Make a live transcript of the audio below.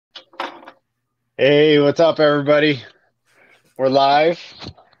Hey, what's up, everybody? We're live.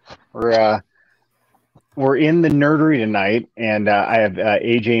 We're uh, we're in the Nerdery tonight, and I have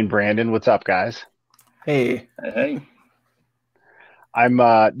AJ and Brandon. What's up, guys? Hey, Hey, I'm.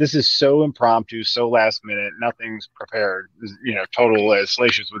 This is so impromptu, so last minute. Nothing's prepared. Total, as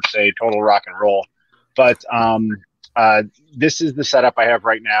Salacious would say, total rock and roll. But this is the setup I have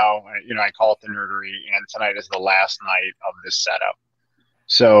right now. I call it the Nerdery, and tonight is the last night of this setup.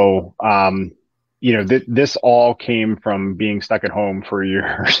 So, this all came from being stuck at home for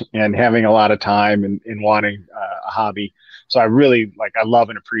years and having a lot of time and wanting a hobby. So I love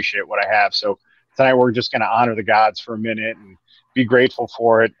and appreciate what I have. So tonight we're just going to honor the gods for a minute and be grateful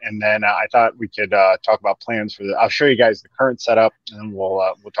for it. And then I thought we could talk about plans I'll show you guys the current setup, and then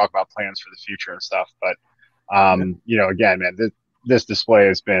we'll talk about plans for the future and stuff. But again, man, this display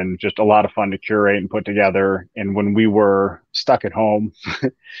has been just a lot of fun to curate and put together. And when we were stuck at home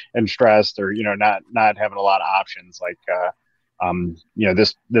and stressed, or not having a lot of options,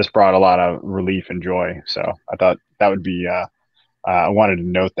 this brought a lot of relief and joy. So I thought that would be. I wanted to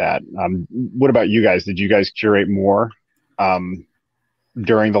note that. What about you guys? Did you guys curate more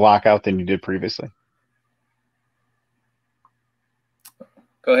during the lockout than you did previously?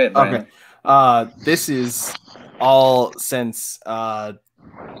 go ahead, Brandon. okay. This is all since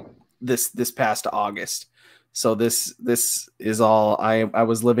this past August. So this is all. I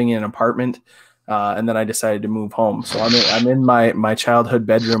was living in an apartment, and then I decided to move home. So I'm in my childhood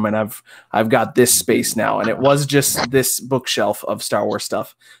bedroom, and I've got this space now. And it was just this bookshelf of Star Wars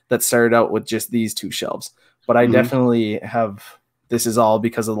stuff that started out with just these two shelves. But I definitely have. This is all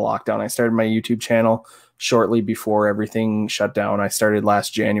because of the lockdown. I started my YouTube channel shortly before everything shut down. I started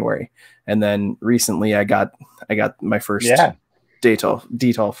last January, and then recently I got my first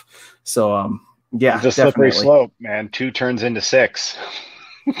DTOF. So yeah, It's a slippery slope, man. 2 turns into 6.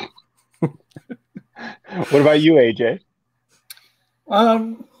 What about you, AJ?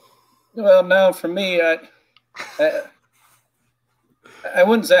 Well, now for me, I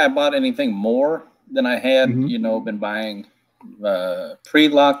wouldn't say I bought anything more than I had, been buying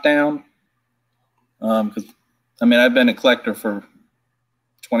pre-lockdown. Because I've been a collector for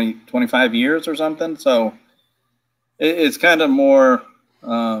 25 years or something, so it's kind of more.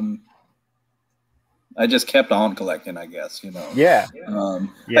 I just kept on collecting, I guess. Yeah.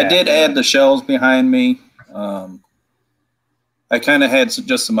 I did add the shelves behind me. I kind of had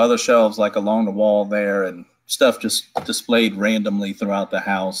just some other shelves like along the wall there, and stuff just displayed randomly throughout the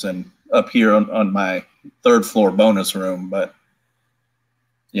house and up here on my 3rd floor bonus room. But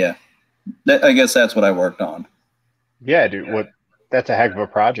yeah, I guess that's what I worked on. Yeah, dude. That's a heck of a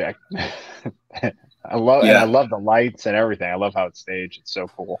project. I love the lights and everything. I love how it's staged. It's so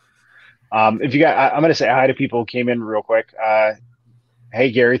cool. If you got, I'm going to say hi to people who came in real quick.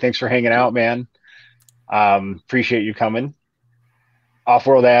 Hey, Gary, thanks for hanging out, man. Appreciate you coming.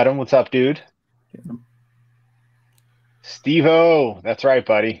 Off-World Adam, what's up, dude? Steve-O, that's right,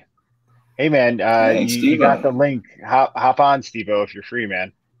 buddy. Hey, man, you got the link. Hop on, Steve-O, if you're free,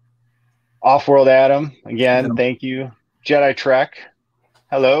 man. Off-World Adam, again, thank you. Jedi Trek,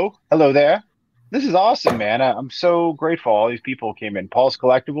 hello there. This is awesome, man. I'm so grateful all these people came in. Paul's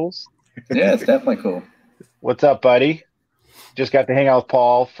Collectibles. Yeah, it's definitely cool. What's up, buddy? Just got to hang out with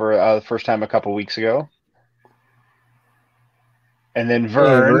Paul for the first time a couple weeks ago. And then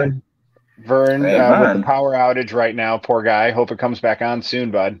Vern. Vern, with the power outage right now, poor guy. Hope it comes back on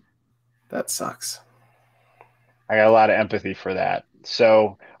soon, bud. That sucks. I got a lot of empathy for that.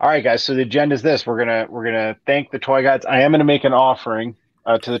 So, all right, guys. So the agenda is this: we're gonna thank the toy gods. I am gonna make an offering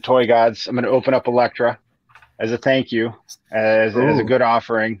to the toy gods. I'm gonna open up Electra as a thank you, as a good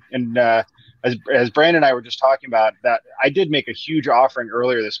offering. And as Brandon and I were just talking about, that I did make a huge offering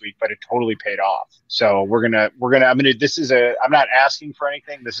earlier this week, but it totally paid off. So I'm not asking for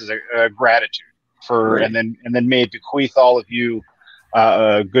anything. This is a gratitude for, and then may it bequeath all of you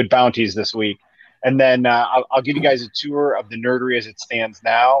good bounties this week. And then I'll give you guys a tour of the Nerdery as it stands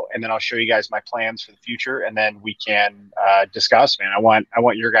now, and then I'll show you guys my plans for the future, and then we can discuss. Man, I want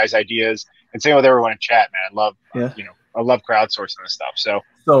your guys' ideas, and same with everyone in chat. Man, I love crowdsourcing this stuff. So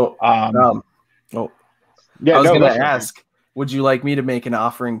I was going to ask, would you like me to make an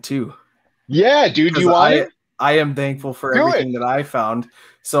offering too? Yeah, dude, you want it? I am thankful for everything that I found,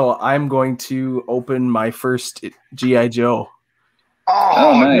 so I'm going to open my first G.I. Joe.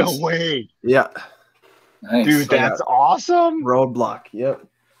 Oh, nice. No way. Yeah. Nice. Dude, that's awesome. Roadblock. Yep.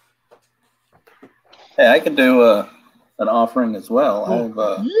 Hey, I could do an offering as well.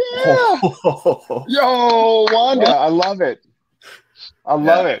 Yo, Wanda, I love it. I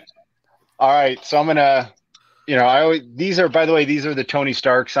love it. All right, so I'm gonna you know, I always, these are, by the way, these are the Tony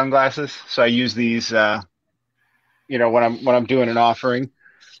Stark sunglasses. So I use these, you know, when I'm doing an offering.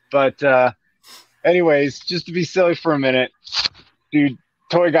 But anyways, just to be silly for a minute, dude,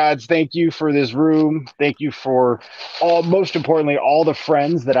 Toy Gods, thank you for this room. Thank you for most importantly, all the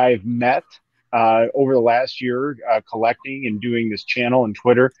friends that I've met over the last year, collecting and doing this channel and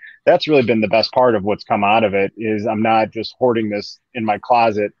Twitter. That's really been the best part of what's come out of it. Is I'm not just hoarding this in my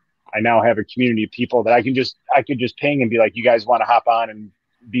closet. I now have a community of people that I could just ping and be like, you guys want to hop on and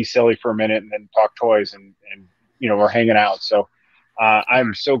be silly for a minute and then talk toys and you know, we're hanging out. So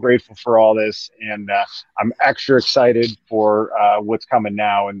I'm so grateful for all this, and I'm extra excited for what's coming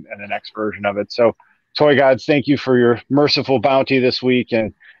now and the next version of it. So, Toy Gods, thank you for your merciful bounty this week,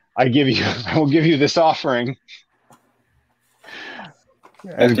 and I will give you this offering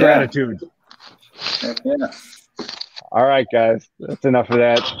as gratitude. Yeah. All right, guys, that's enough of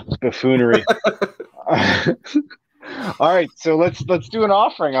that buffoonery. All right, so let's do an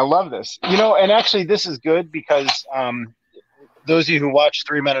offering. I love this. You know, and actually, this is good because those of you who watch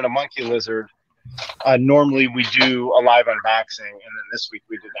 3 Men and a Monkey Lizard, normally we do a live unboxing, and then this week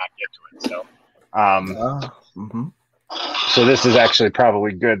we did not get to it. So, so this is actually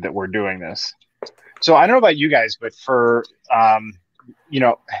probably good that we're doing this. So I don't know about you guys, but for you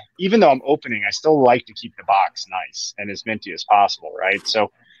know, even though I'm opening, I still like to keep the box nice and as minty as possible, right?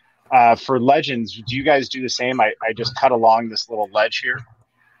 So for Legends, do you guys do the same? I just cut along this little ledge here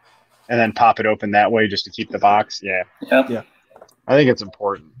and then pop it open that way just to keep the box. Yeah. Yeah. I think it's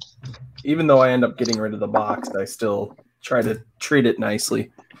important. Even though I end up getting rid of the box, I still try to treat it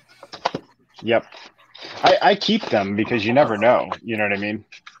nicely. Yep. I keep them because you never know. You know what I mean?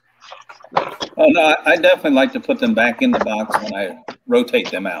 Oh, no, I definitely like to put them back in the box when I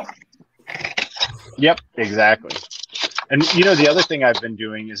rotate them out. Yep, exactly. And, you know, the other thing I've been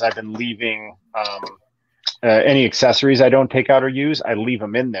doing is I've been leaving any accessories I don't take out or use, I leave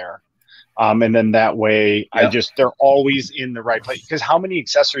them in there. And then that way they're always in the right place. Because how many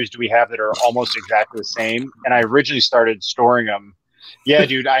accessories do we have that are almost exactly the same? And I originally started storing them. Yeah,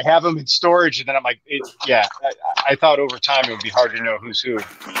 dude, I have them in storage. And then I'm like, I thought over time it would be hard to know who's who.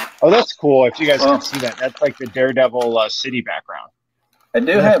 Oh, that's cool. If you guys can see that, that's like the Daredevil city background. I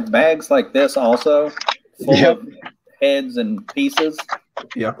do have bags like this also, full of heads and pieces.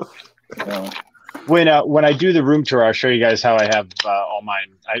 Yeah. So. When I do the room tour, I'll show you guys how I have all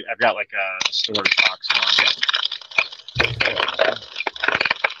mine. I've got like a storage box.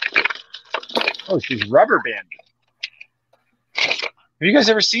 Oh, she's rubber banded. Have you guys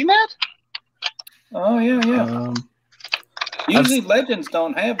ever seen that? Oh yeah. Usually Legends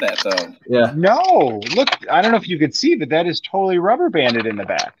don't have that though. Yeah. No, look, I don't know if you could see, but that is totally rubber banded in the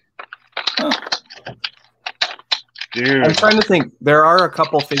back. Huh. Dude. I'm trying to think. There are a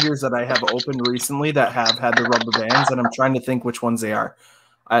couple figures that I have opened recently that have had the rubber bands, and I'm trying to think which ones they are.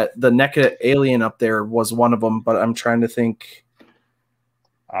 The NECA alien up there was one of them, but I'm trying to think.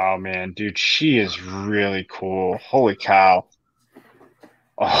 Oh man, dude, she is really cool. Holy cow.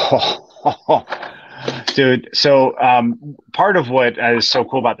 Oh, dude. So part of what is so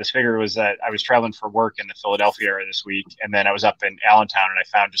cool about this figure was that I was traveling for work in the Philadelphia area this week, and then I was up in Allentown, and I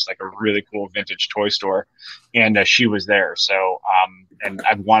found just like a really cool vintage toy store, and she was there. So and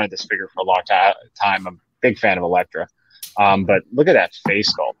I've wanted this figure for a long time. I'm a big fan of Elektra, but look at that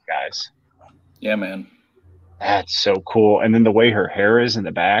face sculpt, guys. Yeah, man. That's so cool. And then the way her hair is in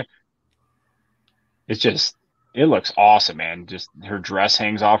the back, it looks awesome, man. Just her dress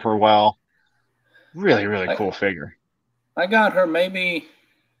hangs off her well. Really, really cool figure. I got her maybe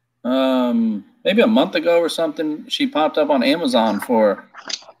a month ago or something. She popped up on Amazon for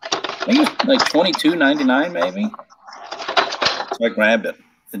I think it was like $22.99 maybe. So I grabbed it.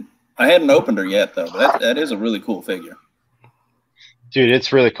 I hadn't opened her yet though, but that is a really cool figure. Dude,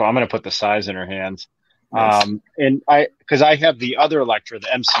 it's really cool. I'm gonna put the size in her hands. Nice. And because I have the other Elektra, the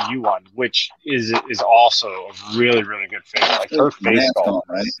MCU one, which is also a really, really good figure. Like her face sculpt,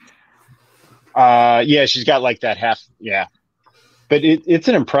 right? Yeah, she's got like that half, but it's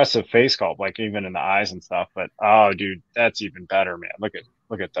an impressive face sculpt, like even in the eyes and stuff. But oh, dude, that's even better, man. Look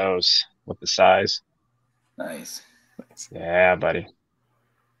at those with the size. Nice. Yeah, buddy.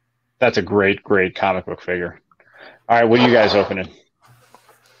 That's a great comic book figure. All right, what are you guys opening?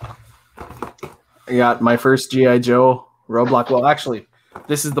 I got my first G.I. Joe Roadblock. Well, actually,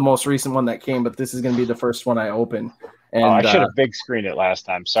 this is the most recent one that came, but this is going to be the first one I open. And I should have big screened it last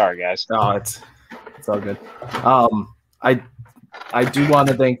time. Sorry, guys. No, it's all good. I do want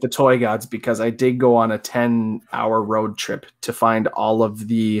to thank the Toy Gods because I did go on a 10-hour road trip to find all of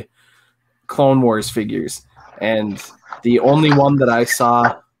the Clone Wars figures, and the only one that I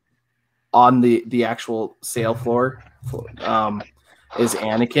saw on the actual sale floor is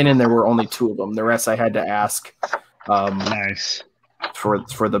Anakin, and there were only 2 of them. The rest I had to ask. Nice.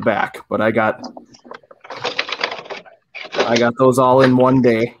 For the back, but I got those all in one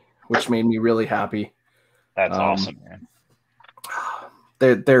day, which made me really happy. That's awesome, man.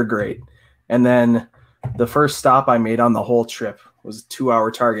 They're great. And then the first stop I made on the whole trip was a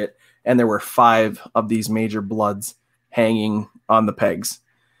 2-hour Target, and there were 5 of these major bloods hanging on the pegs.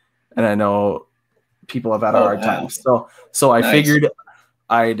 And I know people have had a hard time. So I figured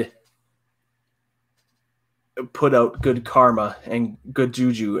I'd put out good karma and good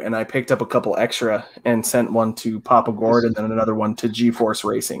juju, and I picked up a couple extra and sent one to Papa Gord and then another one to G-Force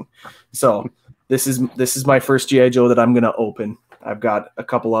Racing. So this is my first G.I. Joe that I'm going to open. I've got a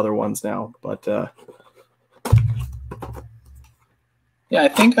couple other ones now, but yeah, I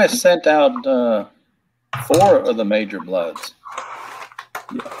think I sent out 4 of the major bloods.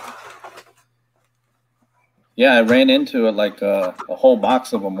 Yeah, I ran into it like a whole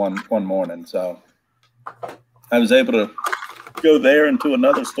box of them one morning, so I was able to go there into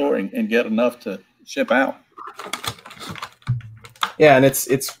another store and get enough to ship out. Yeah, and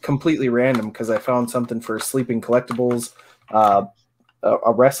it's completely random because I found something for Sleeping Collectibles, a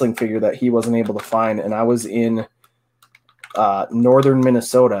wrestling figure that he wasn't able to find, and I was in northern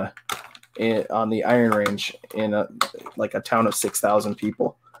Minnesota on the Iron Range in a town of 6,000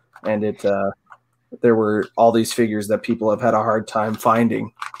 people, and there were all these figures that people have had a hard time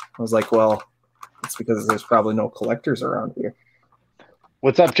finding. I was like, well, it's because there's probably no collectors around here.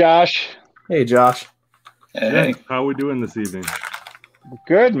 What's up, Josh? Hey, Josh. Hey. How are we doing this evening?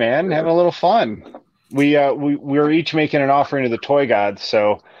 Good, man. Having a little fun. We were each making an offering to the toy gods.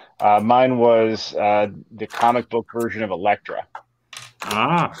 So mine was the comic book version of Elektra.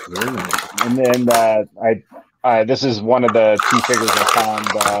 Ah, very nice. And then this is one of the 2 figures I found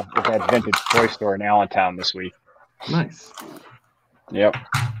at that vintage toy store in Allentown this week. Nice. Yep.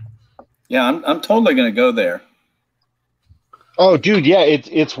 Yeah, I'm totally going to go there. Oh, dude, yeah,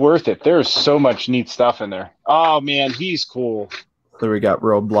 it's worth it. There's so much neat stuff in there. Oh, man, he's cool. So we got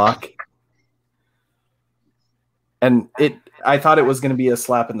Roadblock. And I thought it was going to be a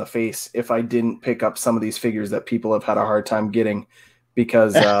slap in the face if I didn't pick up some of these figures that people have had a hard time getting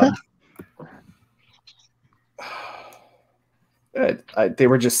because they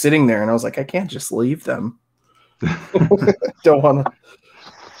were just sitting there, and I was like, I can't just leave them. Don't want to.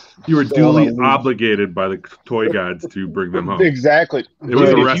 You were duly obligated by the toy gods to bring them home. Exactly. It was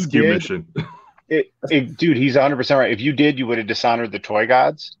a rescue mission. Dude, he's 100% right. If you did, you would have dishonored the toy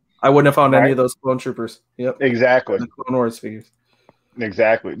gods. I wouldn't have found any of those clone troopers. Yep. Exactly. The Clone Wars figures.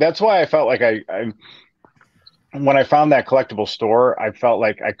 Exactly. That's why I felt like I when I found that collectible store, I felt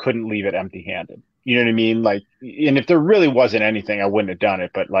like I couldn't leave it empty-handed. You know what I mean? Like, and if there really wasn't anything, I wouldn't have done it.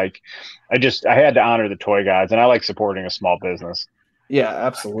 But like, I had to honor the toy gods, and I like supporting a small business. Yeah,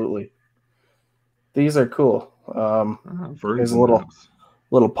 absolutely. These are cool. There's a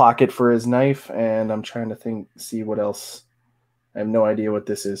little pocket for his knife, and I'm trying to see what else. I have no idea what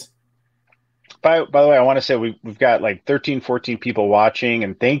this is. By the way, I want to say we've got like 13, 14 people watching,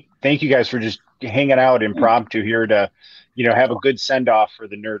 and thank you guys for just hanging out impromptu here to, have a good send off for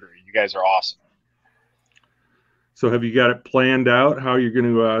the Nerdery. You guys are awesome. So have you got it planned out how you're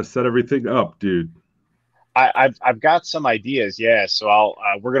going to set everything up, dude? I've got some ideas, yeah. So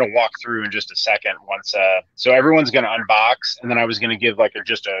we're gonna walk through in just a second. So everyone's gonna unbox, and then I was gonna give like a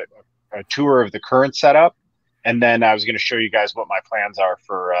tour of the current setup, and then I was gonna show you guys what my plans are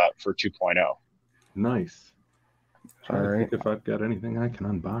for 2.0. Nice. All right. If I've got anything I can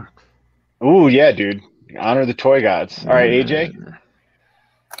unbox. Oh yeah, dude. Honor the toy gods. All right, AJ.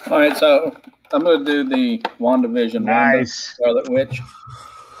 All right, so I'm gonna do the WandaVision. Nice. Scarlet Witch.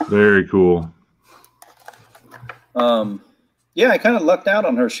 Very cool. Yeah, I kind of lucked out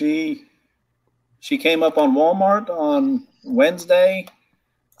on her. She came up on Walmart on Wednesday,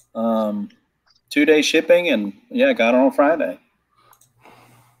 2-day shipping, and yeah, got her on Friday.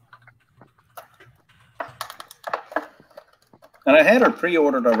 And I had her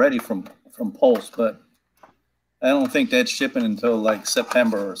pre-ordered already from Pulse, but I don't think that's shipping until like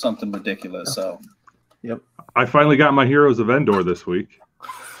September or something ridiculous. So, yep. I finally got my Heroes of Endor this week.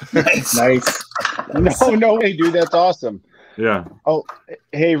 Nice. No way, dude. That's awesome. Yeah. Oh,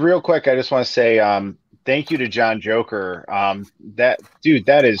 hey, real quick, I just want to say thank you to John Joker. That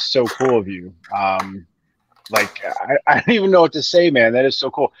is so cool of you. Like I don't even know what to say, man. That is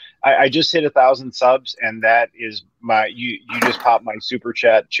so cool. I just hit 1,000 subs, and that is you just popped my super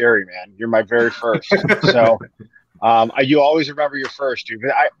chat cherry, man. You're my very first. So You always remember your first, dude.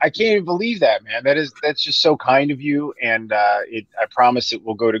 But I can't even believe that, man. That's just so kind of you, and I promise it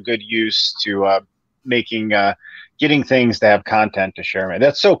will go to good use to making getting things to have content to share, man.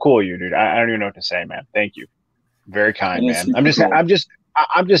 That's so cool, you dude. I don't even know what to say, man. Thank you. Very kind, man. I'm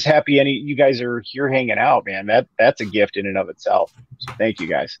just happy you guys are here hanging out, man. That's a gift in and of itself. So thank you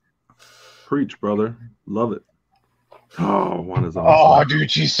guys. Preach, brother. Love it. Oh, one is awesome. Oh, dude,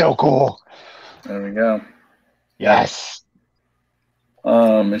 she's so cool. There we go. Yes.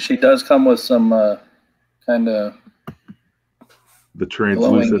 And she does come with some kind of the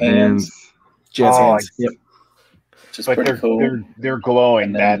translucent hands. Jazz hands. Yep. Which is pretty cool. They're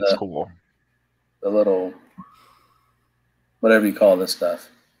glowing. That's cool. The little whatever you call this stuff.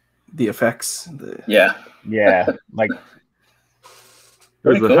 The effects. Yeah. Like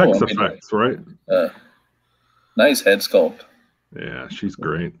there's the hex effects, right? Nice head sculpt. Yeah, she's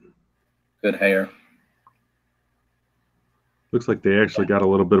great. Good hair. Looks like they actually got a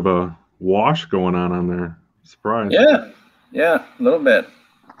little bit of a wash going on there. Surprise. Yeah, a little bit.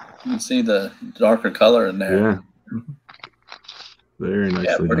 You can see the darker color in there. Yeah. Very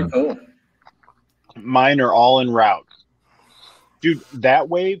nicely done. Pretty cool. Mine are all en route. Dude, that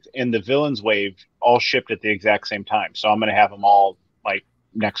wave and the villain's wave all shipped at the exact same time. So I'm going to have them all like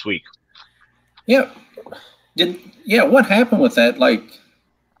next week. Yeah. What happened with that? Like,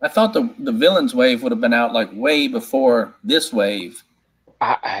 I thought the villain's wave would have been out like way before this wave.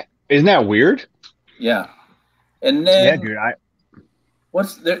 Isn't that weird? Yeah. And then dude,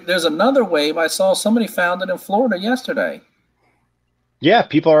 there's another wave. I saw somebody found it in Florida yesterday. Yeah,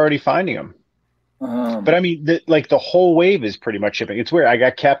 people are already finding them. But I mean, the whole wave is pretty much shipping. It's weird. I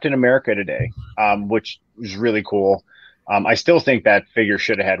got Captain America today, which was really cool. I still think that figure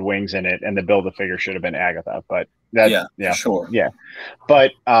should have had wings in it, and the build of figure should have been Agatha. But for sure. Yeah,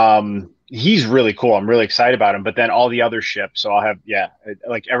 but he's really cool. I'm really excited about him. But then all the other ships, so I'll have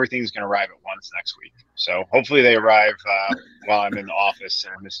like everything's gonna arrive at once next week. So hopefully they arrive while I'm in the office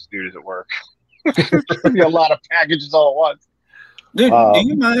and Mrs. Dude is at work. There's gonna be a lot of packages all at once. Dude, do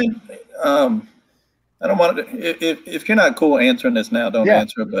you mind? I don't want to. If you're not cool answering this now, don't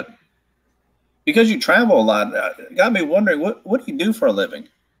answer it. But because you travel a lot, it got me wondering what do you do for a living?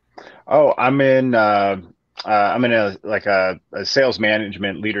 Oh, I'm in a sales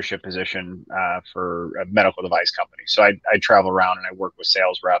management leadership position for a medical device company. So I travel around and I work with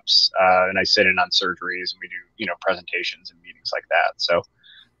sales reps and I sit in on surgeries and we do presentations and meetings like that. So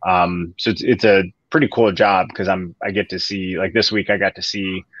it's a pretty cool job because I get to see, like this week I got to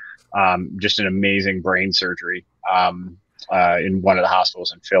see just an amazing brain surgery in one of the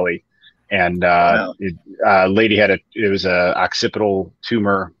hospitals in Philly. And lady it was a occipital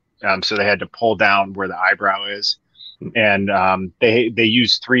tumor. So they had to pull down where the eyebrow is. And they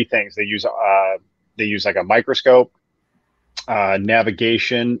use three things. They use like a microscope,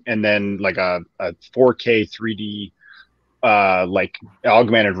 navigation, and then like a 4K 3D like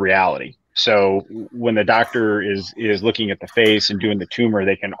augmented reality. So when the doctor is looking at the face and doing the tumor,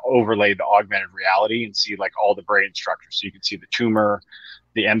 they can overlay the augmented reality and see like all the brain structure. So you can see the tumor,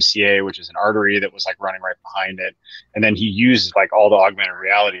 the MCA, which is an artery that was like running right behind it. And then he uses like all the augmented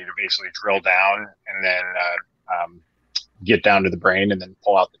reality to basically drill down and then get down to the brain and then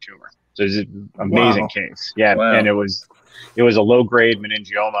pull out the tumor. So it's an amazing case. Yeah. Wow. And it was a low grade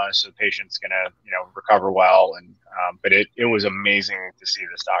meningioma. So the patient's going to, recover well. And, but it was amazing to see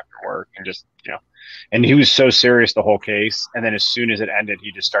this doctor work and just, and he was so serious the whole case. And then as soon as it ended,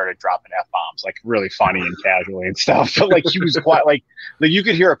 he just started dropping F-bombs, like really funny and casually and stuff. But like he was quite like you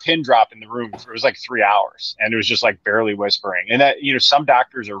could hear a pin drop in the room. It was like 3 hours and it was just like barely whispering. And that, some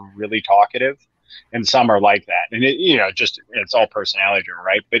doctors are really talkative and some are like that. And it, it's all personality driven,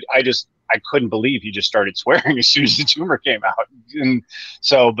 right? But I couldn't believe he just started swearing as soon as the tumor came out. And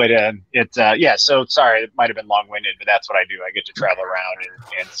so, but so sorry, it might've been long winded, but that's what I do. I get to travel around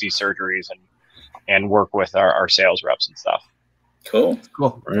and see surgeries and work with our sales reps and stuff. Cool.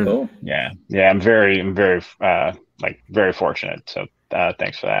 Yeah. I'm very very fortunate. So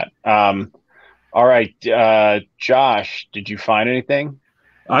thanks for that. All right. Josh, did you find anything?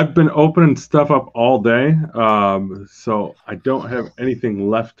 I've been opening stuff up all day, so I don't have anything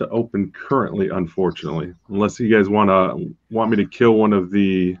left to open currently, unfortunately. Unless you guys want me to kill one of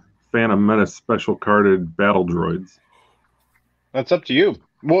the Phantom Menace special carded battle droids. That's up to you.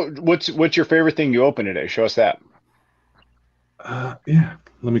 What's your favorite thing you opened today? Show us that. Yeah,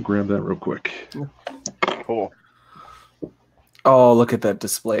 let me grab that real quick. Cool. Oh, look at that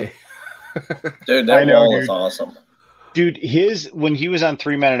display. Dude, that wall is awesome. Dude, when he was on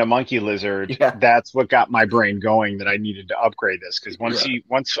Three Men and a Monkey Lizard, that's what got my brain going that I needed to upgrade this. Because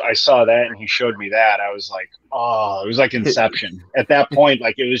once I saw that and he showed me that, I was like, oh, it was like Inception. At that point,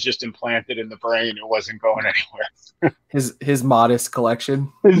 like it was just implanted in the brain. It wasn't going anywhere. His modest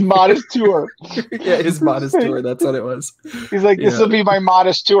collection. His modest tour. Yeah, his modest tour. That's what it was. He's like, this will be my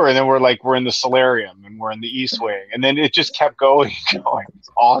modest tour. And then we're in the Solarium and we're in the East Wing. And then it just kept going and going. It's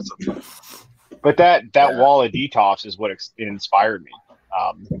awesome. But that wall of detox is what inspired me.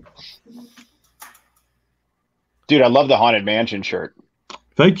 Dude, I love the Haunted Mansion shirt.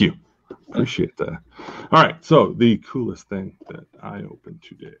 Thank you. Appreciate that. All right. So the coolest thing that I opened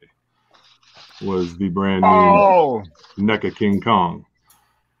today was the brand new NECA King Kong.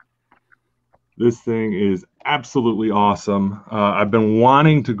 This thing is absolutely awesome. I've been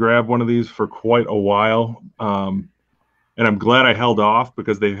wanting to grab one of these for quite a while. And I'm glad I held off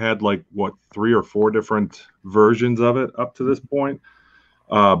because they had like, 3 or 4 different versions of it up to this point.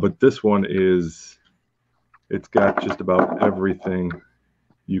 But this one it's got just about everything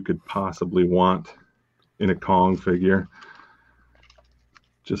you could possibly want in a Kong figure.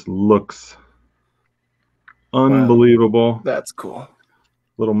 Just looks unbelievable. Wow. That's cool.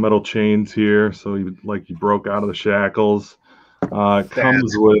 Little metal chains here. So you broke out of the shackles. It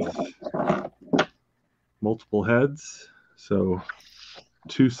comes with multiple heads. So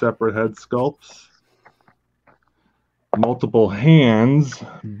 2 separate head sculpts, multiple hands,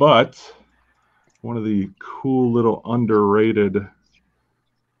 but one of the cool little underrated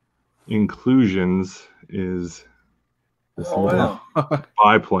inclusions is this little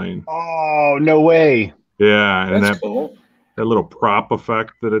biplane. Oh, no way. Yeah, and that's cool. That little prop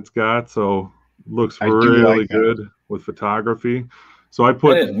effect that it's got, so looks really good with photography. So I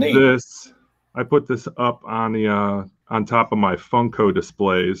put this up on the on top of my Funko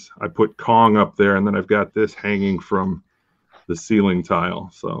displays. I put Kong up there, and then I've got this hanging from the ceiling tile.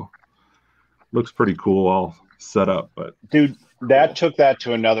 So looks pretty cool all set up. But dude, that took that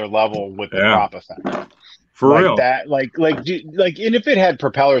to another level with the prop effect. For real. That, and if it had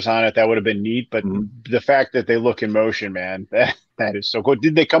propellers on it, that would have been neat. But the fact that they look in motion, man, that is so cool.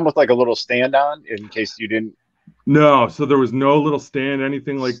 Did they come with like a little stand on in case you didn't? No, so there was no little stand,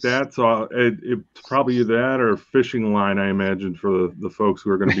 anything like that. So it's probably that or a fishing line, I imagine, for the folks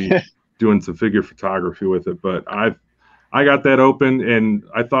who are going to be doing some figure photography with it. But I got that open, and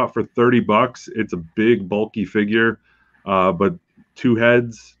I thought for $30, it's a big, bulky figure, but 2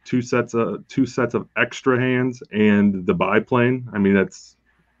 heads, 2 sets of extra hands, and the biplane. I mean, it's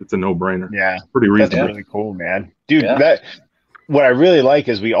a no-brainer. Yeah, pretty reasonable. That's really cool, man, dude. Yeah. What I really like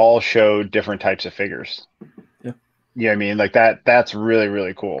is we all showed different types of figures. Yeah, I mean, like that's really,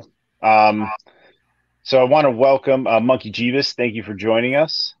 really cool. So I want to welcome Monkey Jeebus. Thank you for joining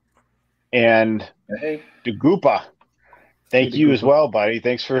us. And Degoopa, thank you as well, buddy.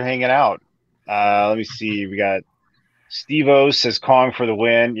 Thanks for hanging out. Let me see. We got Steve-O says Kong for the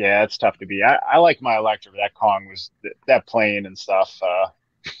win. Yeah, it's tough to beat. I like my Electra, but that Kong was that plane and stuff.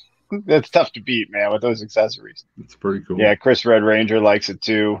 That's tough to beat, man, with those accessories. It's pretty cool. Yeah, Chris Red Ranger likes it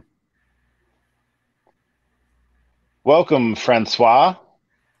too. Welcome, Francois.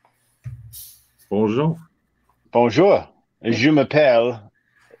 Bonjour. Bonjour. Je m'appelle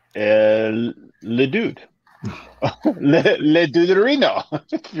le dude. le duderino.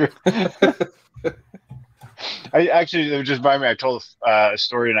 I actually, it was just by me. I told a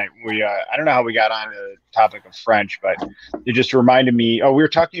story tonight. I don't know how we got on the topic of French, but it just reminded me. Oh, we were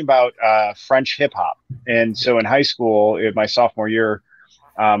talking about French hip hop, and so in high school, in my sophomore year,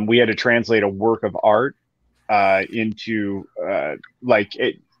 we had to translate a work of art into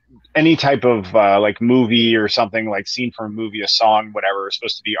any type of like movie or something, like scene from a movie, a song, whatever. It was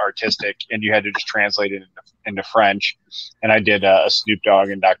supposed to be artistic, and you had to just translate it into French. And I did a Snoop Dogg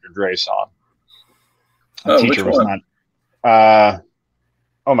and Dr. Dre song. Teacher was not.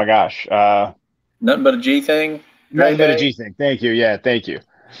 Oh my gosh. Nothing but a G thing. Nothing but a G thing. Thank you. Yeah, thank you.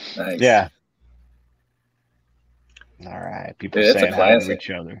 Nice. Yeah. All right. People saying hi to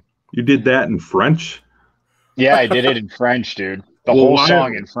each other. You did that in French? Yeah, I did it in French, dude. The whole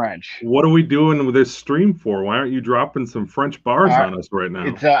song in French. What are we doing with this stream for? Why aren't you dropping some French bars on us right now?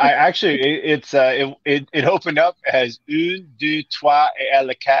 It's it opened up as un, deux, trois, et à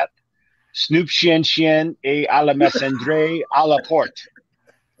la quatre. Snoop chien chien et à la messendre à la porte.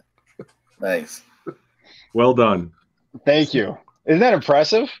 Nice. Well done. Thank you. Isn't that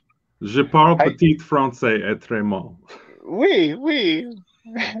impressive? Je parle petit français et très mal. Oui.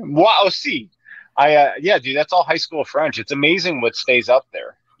 Moi aussi. Yeah, dude, that's all high school French. It's amazing what stays up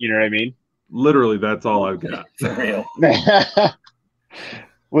there. You know what I mean? Literally, that's all I've got. For real.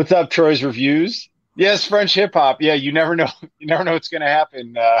 What's up, Troy's Reviews? Yes, French hip hop. Yeah, you never know. You never know what's going to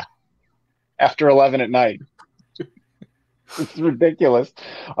happen after 11 at night. It's ridiculous.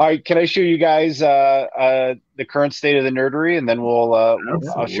 All right, can I show you guys the current state of the nerdery, and then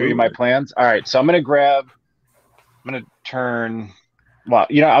I'll show you my Absolutely. plans. All right, so I'm gonna turn. Well,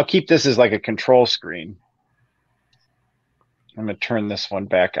 I'll keep this as like a control screen. I'm gonna turn this one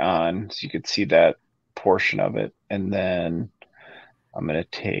back on so you can see that portion of it, and then I'm gonna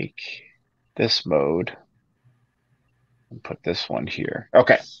take this mode and put this one here.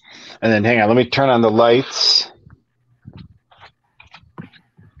 Okay, and then hang on, let me turn on the lights.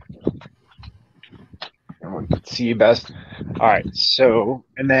 Everyone can see you best. All right, so,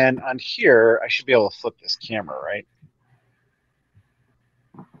 and then on here, I should be able to flip this camera, right?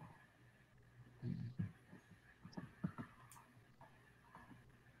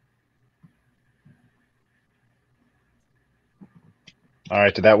 All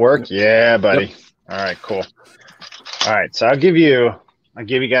right, did that work? Yeah, buddy. Yep. All right, cool. All right, so I'll give you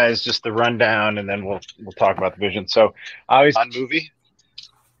guys just the rundown, and then we'll talk about the vision. So, I was on movie,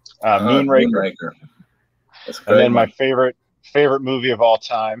 Moonraker. And then my favorite movie of all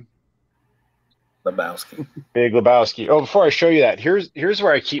time, Lebowski. Big Lebowski. Oh, before I show you that, here's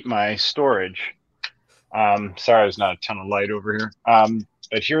where I keep my storage. Sorry, there's not a ton of light over here.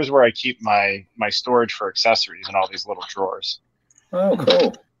 But here's where I keep my storage for accessories in all these little drawers. Oh,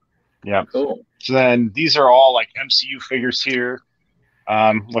 cool. Yeah. Cool. So then these are all like MCU figures here.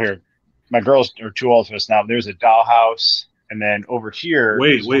 Well, here, my girls are too old for this now. There's a dollhouse, and then over here.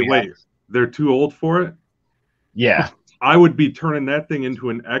 Wait. They're too old for it? Yeah. I would be turning that thing into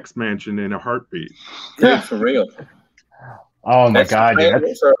an X mansion in a heartbeat. Dude, for real. Oh my God, dude.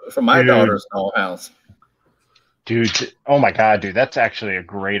 For my daughter's dollhouse. Dude, oh my God, dude, that's actually a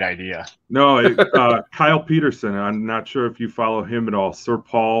great idea. No, Kyle Peterson. I'm not sure if you follow him at all. Sir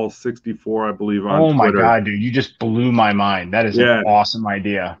Paul 64, I believe, on Twitter. Oh my God, dude, you just blew my mind. That is an awesome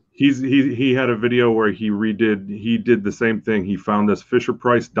idea. He had a video where he did the same thing. He found this Fisher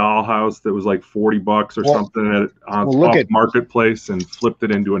Price dollhouse that was like $40 or something off Marketplace and flipped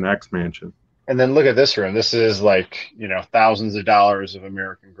it into an X mansion. And then look at this room. This is like, thousands of dollars of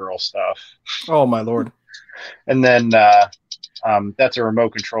American Girl stuff. Oh my Lord. And then that's a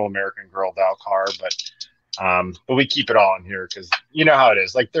remote control American Girl doll car, but we keep it all in here because you know how it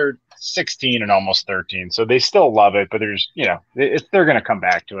is. Like they're 16 and almost 13, so they still love it. But there's, they're going to come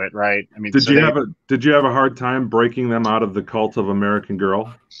back to it, right? I mean, did you have a hard time breaking them out of the cult of American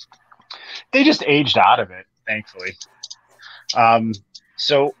Girl? They just aged out of it, thankfully.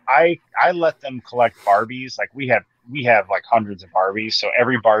 So I let them collect Barbies. Like we have like hundreds of Barbies. So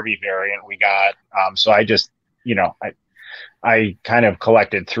every Barbie variant we got. So I just, I kind of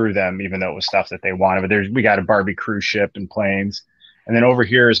collected through them, even though it was stuff that they wanted. But we got a Barbie cruise ship and planes. And then over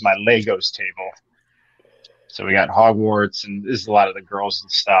here is my Legos table. So we got Hogwarts, and this is a lot of the girls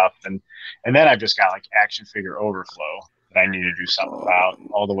and stuff. And then I've just got like action figure overflow that I need to do something about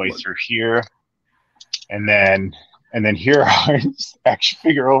all the way through here. And then here are action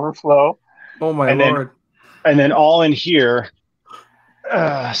figure overflow. Oh my Lord. And then all in here,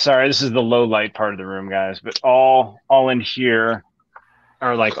 sorry, this is the low light part of the room, guys, but all in here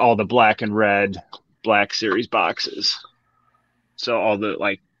are like all the black and red Black Series boxes. So all the,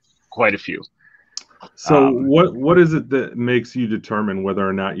 like, quite a few. So what is it that makes you determine whether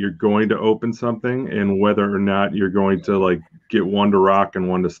or not you're going to open something and whether or not you're going to like get one to rock and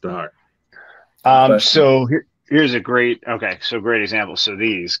one to stock? So here's a great example. So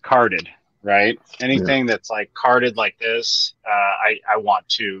these carded, right? Anything that's like carded like this, I want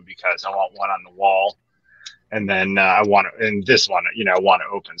two because I want one on the wall, and then and this one, I want to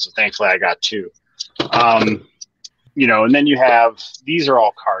open. So thankfully I got two. And then you have, these are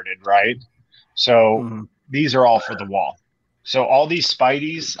all carded, right? So these are all for the wall. So all these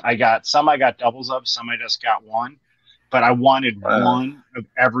Spideys, I got doubles of, some I just got one, but I wanted one of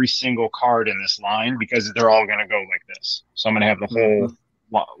every single card in this line because they're all going to go like this. So I'm going to have the whole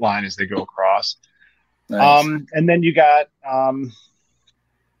line as they go across. Nice. And then you got,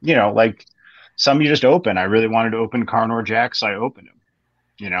 like some you just open. I really wanted to open Carnor Jack, so I opened them.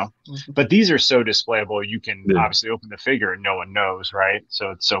 But these are so displayable. You can obviously open the figure and no one knows, right? So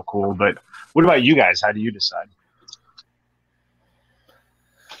it's so cool. But what about you guys? How do you decide?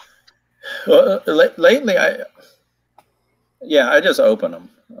 Well, lately, I just open them.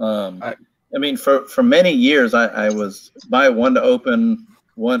 I mean, for many years, I was buy one to open,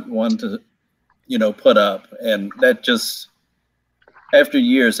 one to, put up, and that just, after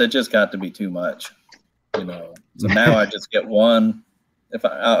years, that just got to be too much, So now I just get one. If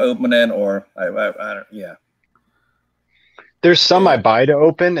I open it, or I don't, There's some I buy to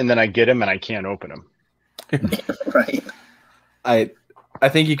open, and then I get them, and I can't open them. Right. I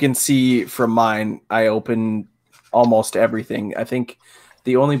think you can see from mine, I open almost everything. I think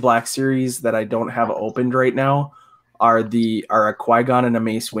the only Black Series that I don't have opened right now are a Qui-Gon and a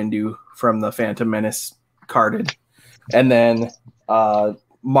Mace Windu from the Phantom Menace carded. And then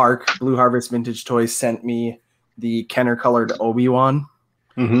Mark, Blue Harvest Vintage Toys, sent me the Kenner colored Obi-Wan.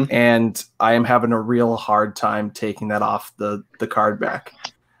 Mm-hmm. And I am having a real hard time taking that off the card back.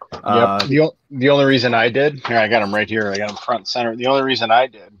 Yep. The only reason I did, here I got them right here. I got them front and center. The only reason I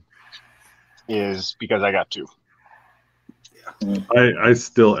did is because I got two. I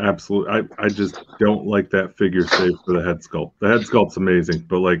still absolutely I just don't like that figure save for the head sculpt. The head sculpt's amazing,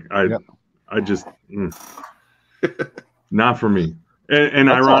 but like I just not for me. And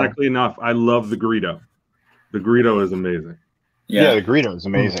ironically enough, I love the Greedo. The Greedo is amazing. Yeah, the Greedo is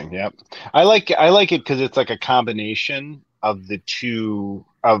amazing. Yep. I like it because it's like a combination of the two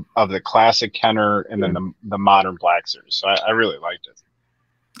of the classic Kenner and then the modern Black Series. So I really liked it.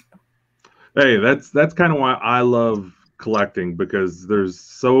 Hey, that's kind of why I love collecting, because there's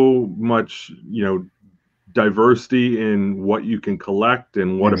so much, diversity in what you can collect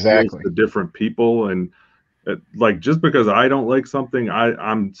and what appeals to different people. And like, just because I don't like something,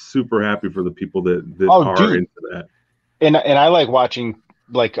 I'm super happy for the people that are into that. And I like watching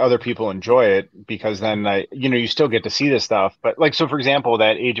like other people enjoy it, because then you still get to see this stuff. But like, so for example,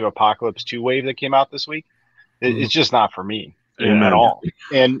 that Age of Apocalypse 2 wave that came out this week, it's just not for me at all.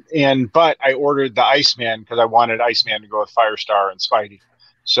 But I ordered the Iceman because I wanted Iceman to go with Firestar and Spidey.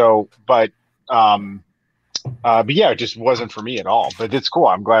 So, but yeah, it just wasn't for me at all. But it's cool.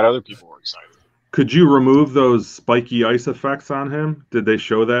 I'm glad other people were excited. Could you remove those spiky ice effects on him? Did they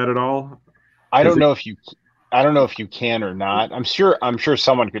show that at all? I don't know if you can or not. I'm sure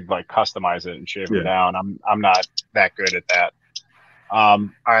someone could like customize it and shave it down. I'm not that good at that. All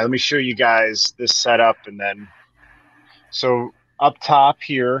right, let me show you guys this setup, and then so up top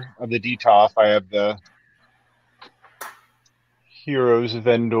here of the DTOF, I have the Heroes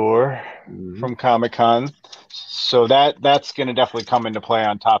vendor from Comic-Con. So that's going to definitely come into play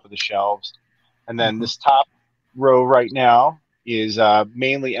on top of the shelves. And then this top row right now is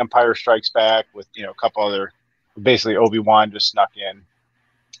mainly Empire Strikes Back with a couple other. Basically, Obi-Wan just snuck in.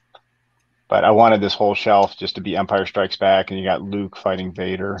 But I wanted this whole shelf just to be Empire Strikes Back, and you got Luke fighting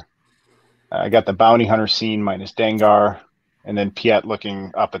Vader. I got the Bounty Hunter scene minus Dengar, and then Piet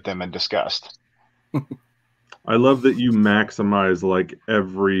looking up at them in disgust. I love that you maximize like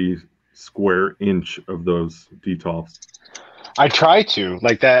every square inch of those DTOFs. I try to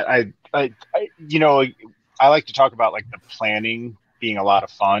like that. I like to talk about like the planning being a lot of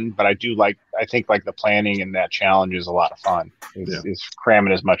fun, but I think like the planning and that challenge is a lot of fun. Is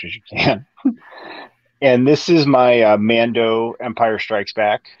cramming as much as you can. And this is my Mando Empire Strikes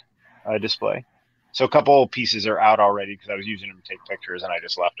Back display. So a couple pieces are out already because I was using them to take pictures and I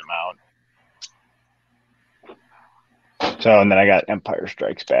just left them out. So, and then I got Empire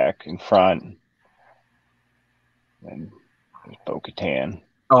Strikes Back in front. And there's Bo-Katan.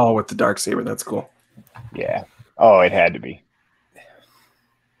 Oh, with the Darksaber, that's cool. Yeah. Oh, it had to be.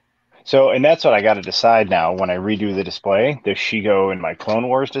 So, and that's what I got to decide now when I redo the display. Does she go in my Clone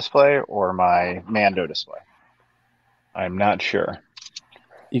Wars display or my Mando display? I'm not sure.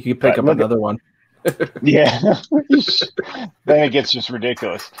 You could pick up another one. Yeah. Then it gets just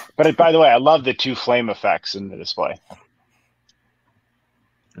ridiculous. But by the way, I love the two flame effects in the display.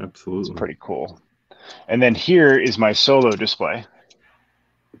 Absolutely. It's pretty cool. And then here is my Solo display.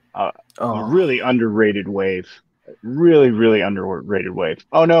 Really underrated wave. Really, really underrated wave.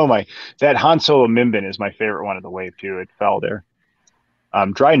 Oh no, that Han Solo Mimbin is my favorite one of the wave too. It fell there.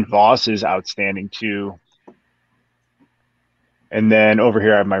 Dryden Voss is outstanding too. And then over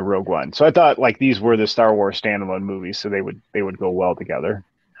here I have my Rogue One. So I thought like these were the Star Wars standalone movies, so they would go well together.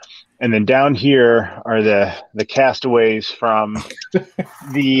 And then down here are the castaways from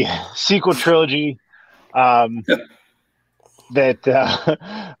the sequel trilogy. Obviously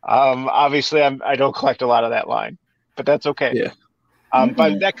I don't collect a lot of that line, but that's okay. Yeah.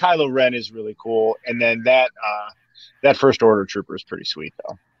 But that Kylo Ren is really cool, and then that First Order Trooper is pretty sweet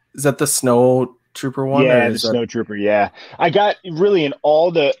though. Is that the Snow Trooper one? Yeah, the Snow Trooper. Yeah, I got really in all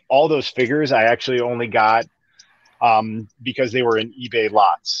those figures. I actually only got because they were in eBay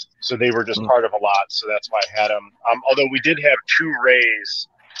lots, so they were just part of a lot. So that's why I had them. Although we did have two Rays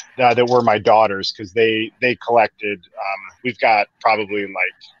that were my daughters because they collected. We've got probably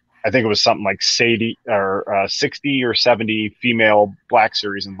I think it was something like 60 or 70 female Black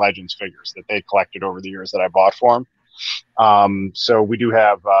Series and Legends figures that they collected over the years that I bought for them. So we do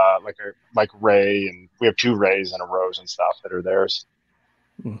have like Ray, and we have 2 Rays and a Rose and stuff that are theirs.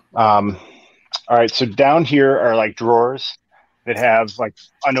 All right, so down here are like drawers that have like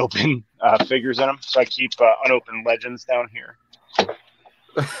unopened figures in them. So I keep unopened legends down here,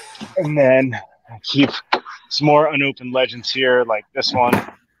 and then I keep some more unopened legends here, like this one.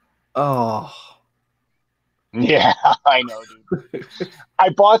 Oh, yeah, I know, dude. I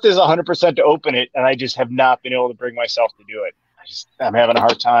bought this 100% to open it, and I just have not been able to bring myself to do it. I'm having a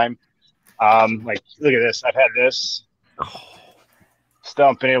hard time. Like, look at this. I've had this. Still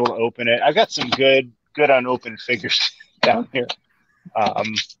haven't been able to open it. I've got some good unopened figures down here.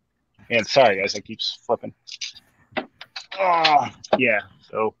 And sorry, guys, I keep flipping. Oh, yeah.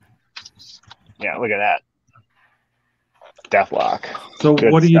 So, yeah, look at that. Deathlock. So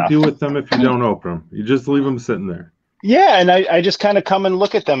Good what do you stuff. do with them if you don't open them? You just leave them sitting there. Yeah, and I just kind of come and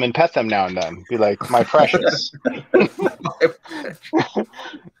look at them and pet them now and then. Be like, my precious.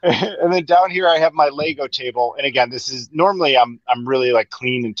 And then down here I have my Lego table. And again, this is normally I'm really like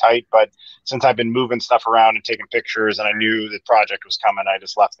clean and tight, but since I've been moving stuff around and taking pictures and I knew the project was coming, I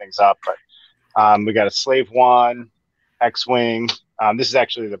just left things up. But we got a Slave One, X-Wing. This is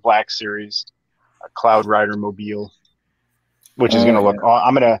actually the Black Series, a Cloud Rider Mobile, which is going to look. I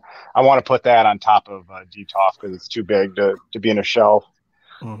want to put that on top of DTOF because it's too big to be in a shelf.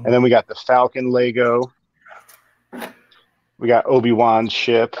 And then we got the Falcon Lego. We got Obi-Wan's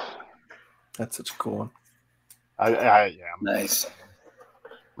ship. that's such a cool one. Yeah. Nice.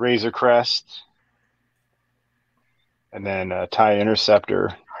 Razor Crest. And then TIE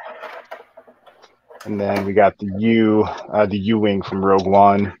Interceptor. And then we got the U-Wing from Rogue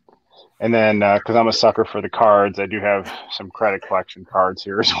One. And then, because I'm a sucker for the cards, I do have some credit collection cards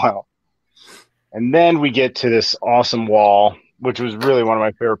here as well. And then we get to this awesome wall, which was really one of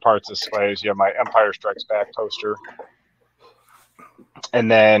my favorite parts of displays. You have my Empire Strikes Back poster.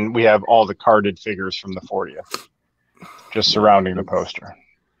 And then we have all the carded figures from the 40th just surrounding the poster.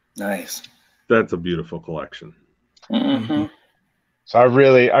 Nice. That's a beautiful collection. Mm-hmm. So I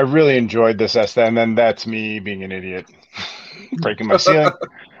really enjoyed this aesthetic. And then that's me being an idiot, breaking my ceiling.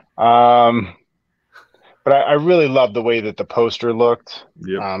 But I really love the way that the poster looked.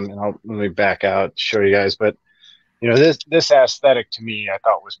 Yep. Let me back out, show you guys. But you know, this aesthetic to me, I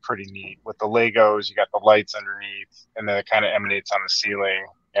thought was pretty neat. With the Legos, you got the lights underneath, and then it kind of emanates on the ceiling.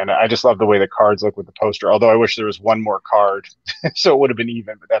 And I just love the way the cards look with the poster. Although I wish there was one more card, so it would have been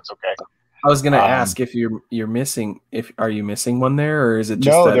even. But that's okay. I was gonna ask if you're missing. Are you missing one there, or is it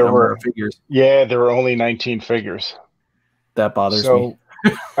just that there number were of figures? Yeah, there were only 19 figures. That bothers me.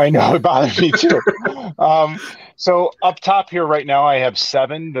 I know it bothers me too. So up top here right now, I have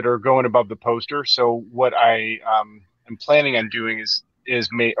 7 that are going above the poster. So what I am planning on doing is there's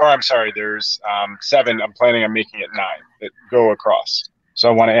 7. I'm planning on making it 9 that go across. So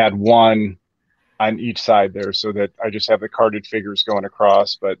I want to add 1 on each side there, so that I just have the carded figures going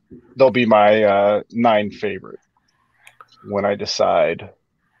across. But they'll be my 9 favorite when I decide.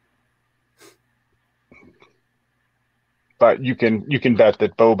 But you can bet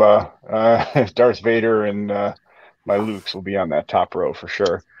that Boba, Darth Vader, and my Lukes will be on that top row for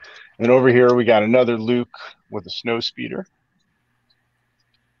sure. And over here we got another Luke with a snow speeder.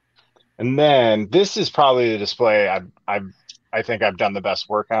 And then this is probably the display I think I've done the best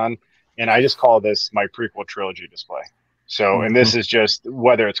work on, and I just call this my prequel trilogy display. So, and this is just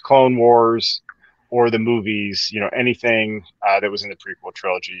whether it's Clone Wars or the movies, you know, anything that was in the prequel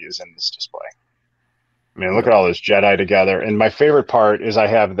trilogy is in this display. I mean, look at all this Jedi together. And my favorite part is I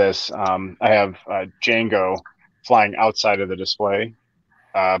have this, I have Django flying outside of the display,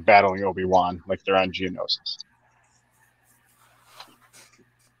 battling Obi-Wan like they're on Geonosis.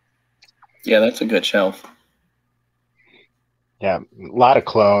 Yeah, that's a good shelf. Yeah, a lot of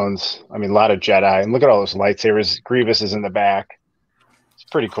clones. I mean, a lot of Jedi. And look at all those lightsabers. Grievous is in the back. It's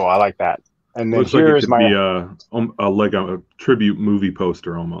pretty cool. I like that. And then Looks like it here's could be a tribute movie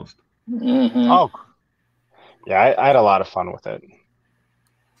poster almost. Mm-hmm. Oh, yeah, I had a lot of fun with it.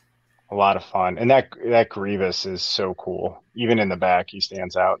 A lot of fun. And that Grievous is so cool. Even in the back, he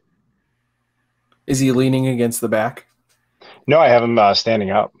stands out. Is he leaning against the back? No, I have him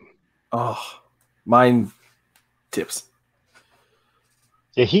standing up. Oh, mine tips.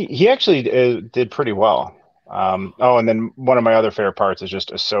 Yeah, he actually did pretty well. And then one of my other favorite parts is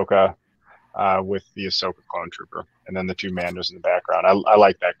just Ahsoka with the Ahsoka clone trooper. And then the 2 Mandos in the background. I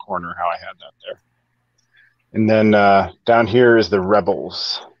like that corner, how I had that there. And then down here is the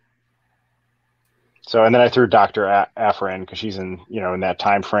Rebels. So, and then I threw Dr. Aphra in because she's in that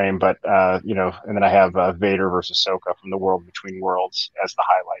time frame. But, and then I have Vader versus Ahsoka from the World Between Worlds as the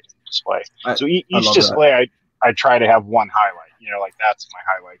highlight in the display. So each display, I try to have one highlight, like that's my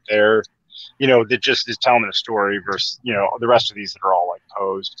highlight there, that just is telling a story versus, the rest of these that are all like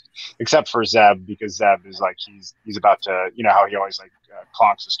posed, except for Zeb, because Zeb is like, he's about to, how he always like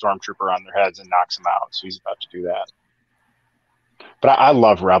clonks a stormtrooper on their heads and knocks them out. So he's about to do that. But I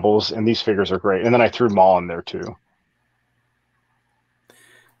love Rebels, and these figures are great. And then I threw Maul in there too.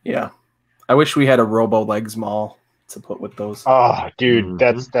 Yeah. I wish we had a Robo Legs Maul to put with those. Oh, dude,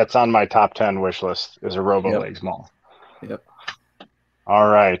 that's on my top 10 wish list, is a Robo Legs Maul. Yep. All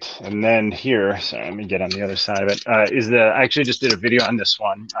right. And then here, sorry, let me get on the other side of it. I actually just did a video on this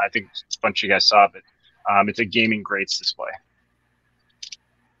one. I think a bunch of you guys saw it. It's a gaming greats display.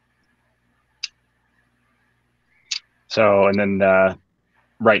 So, and then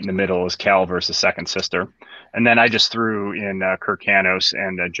right in the middle is Cal versus Second Sister. And then I just threw in Kirkanos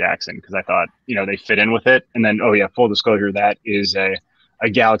and Jackson because I thought, they fit in with it. And then, full disclosure, that is a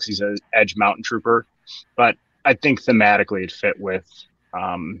Galaxy's Edge Mountain Trooper. But I think thematically it fit with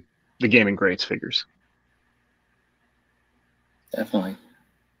the Gaming Greats figures. Definitely.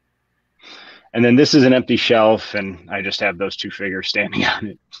 And then this is an empty shelf, and I just have those two figures standing on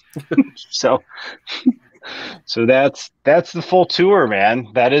it. So that's the full tour, man.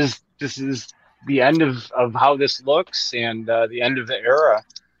 This is the end of how this looks, and the end of the era.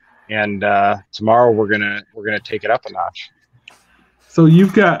 And tomorrow we're gonna take it up a notch. So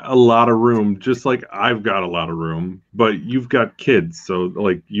you've got a lot of room, just like I've got a lot of room, but you've got kids, so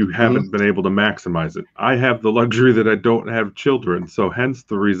like you haven't been able to maximize it. I have the luxury that I don't have children, so hence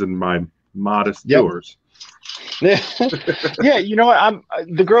the reason my modest tours. Yeah, you know what?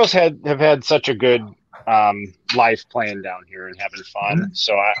 The girls have had such a good life playing down here and having fun.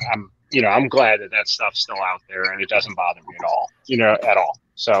 So I'm glad that stuff's still out there and it doesn't bother me at all. At all.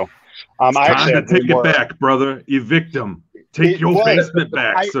 So I actually time to take it back, brother. Evict them. Take your basement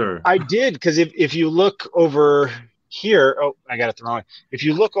back, sir. I did, because if you look over here, I got it the wrong way. If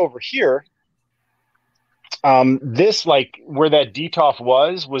you look over here, this, like where that DTOF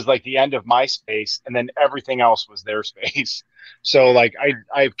was like the end of my space, and then everything else was their space. So like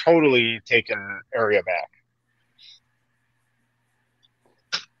I've totally taken area back.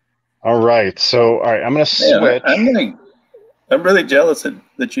 All right, I'm gonna switch. I'm really jealous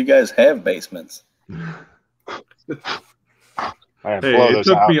that you guys have basements. Hey, it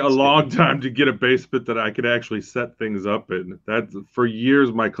took me a long time to get a basement that I could actually set things up in. For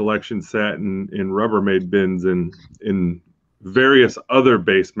years, my collection sat in Rubbermaid bins and in various other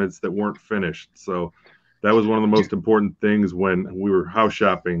basements that weren't finished. So that was one of the most important things when we were house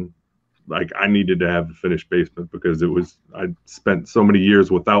shopping. Like, I needed to have a finished basement because I spent so many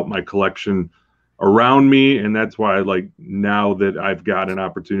years without my collection around me, and that's why like now that I've got an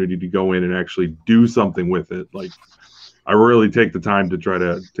opportunity to go in and actually do something with it, like I really take the time to try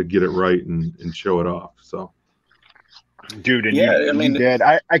to get it right and show it off. So, dude, and you did.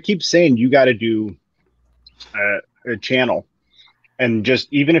 I keep saying you got to do a channel, and just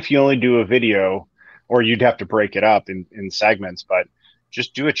even if you only do a video, or you'd have to break it up in segments, but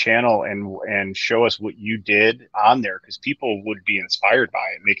just do a channel and show us what you did on there, because people would be inspired by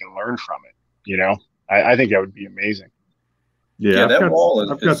it and they can learn from it. I think that would be amazing. Yeah,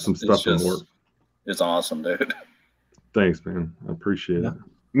 I've got some stuff in work. It's awesome, dude. Thanks, man. I appreciate it. I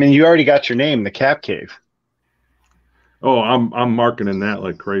mean, you already got your name, the Cap Cave. Oh, I'm marketing that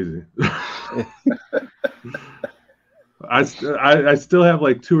like crazy. I still have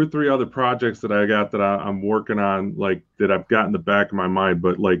like 2 or 3 other projects that I got that I'm working on, like that I've got in the back of my mind.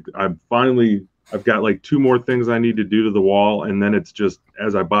 But like I've got like 2 more things I need to do to the wall, and then it's just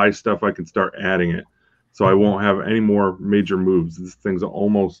as I buy stuff, I can start adding it. So I won't have any more major moves. This thing's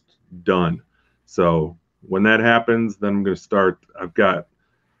almost done. So when that happens, then I'm going to start. I've got,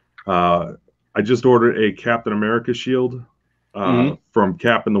 I just ordered a Captain America shield from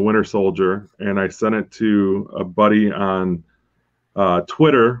Cap and the Winter Soldier, and I sent it to a buddy on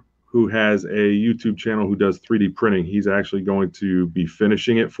Twitter who has a YouTube channel who does 3D printing. He's actually going to be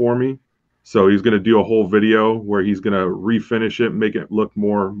finishing it for me. So he's going to do a whole video where he's going to refinish it, make it look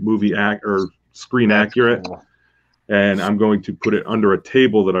more or screen accurate. Cool. And I'm going to put it under a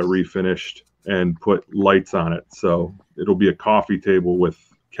table that I refinished and put lights on it. So it'll be a coffee table with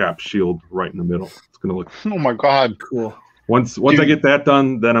Cap's shield right in the middle. It's going to look. Oh my God. Cool. Once I get that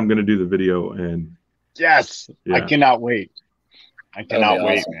done, then I'm going to do the video. And yes, yeah. I cannot wait. I cannot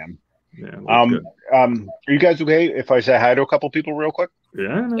wait, man. Yeah. Are you guys okay if I say hi to a couple people real quick?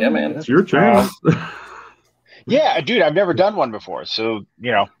 Yeah, yeah, man. It's your channel. Yeah, dude, I've never done one before, so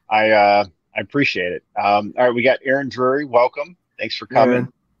I appreciate it. All right, we got Aaron Drury. Welcome. Thanks for coming.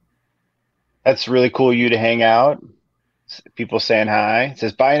 Aaron. That's really cool of you to hang out. People saying hi. It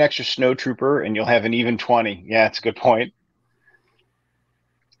says, buy an extra snow trooper and you'll have an even 20. Yeah, it's a good point.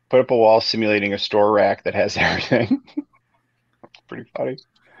 Put up a wall simulating a store rack that has everything. Pretty funny.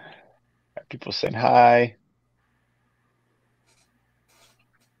 People saying hi.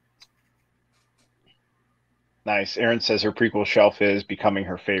 Nice. Erin says her prequel shelf is becoming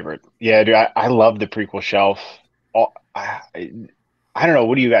her favorite. Yeah, dude, I love the prequel shelf. I don't know.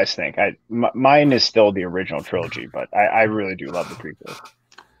 What do you guys think? Mine is still the original trilogy, but I really do love the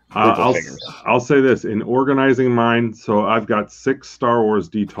prequel figures. I'll say this in organizing mine. So I've got 6 Star Wars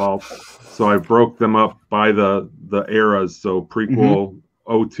defaults. So I broke them up by the eras. So prequel,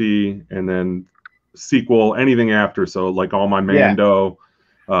 OT, and then sequel, anything after. So like all my Mando.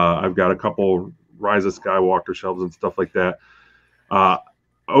 I've got a couple Rise of Skywalker shelves and stuff like that.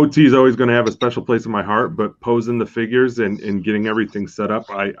 OT is always going to have a special place in my heart, but posing the figures and getting everything set up,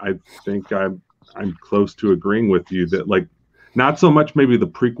 I think I'm close to agreeing with you that, like, not so much maybe the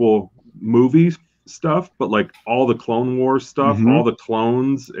prequel movie stuff, but like all the Clone Wars stuff, all the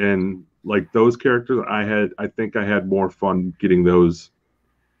clones and like those characters, I think I had more fun getting those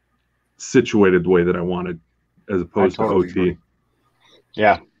situated the way that I wanted as opposed to OT. Agree.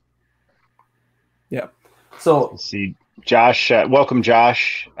 Yeah. So let's see, Josh, welcome,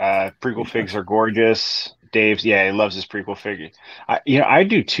 Josh. Prequel figs are gorgeous. Dave's, he loves his prequel figure. I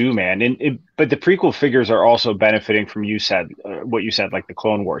do too, man. But the prequel figures are also benefiting from what you said, like the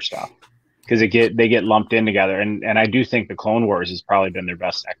Clone Wars stuff, because they get lumped in together. And I do think the Clone Wars has probably been their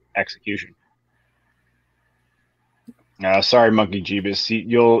best execution. Sorry, Monkey Jeebus.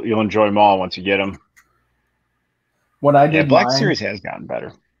 You'll enjoy them all once you get them. When I did Black mine, Series has gotten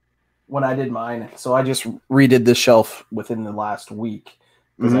better. When I did mine, so I just redid the shelf within the last week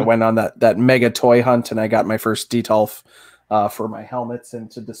because I went on that mega toy hunt and I got my first Detolf for my helmets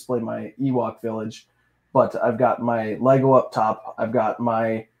and to display my Ewok village. But I've got my Lego up top. I've got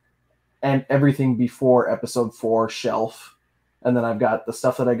and everything before Episode 4 shelf, and then I've got the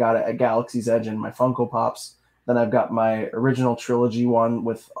stuff that I got at Galaxy's Edge and my Funko Pops. Then I've got my original trilogy one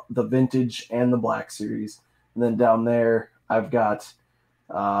with the vintage and the Black Series, and then down there I've got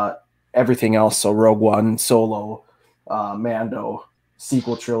everything else, so Rogue One, Solo, Mando,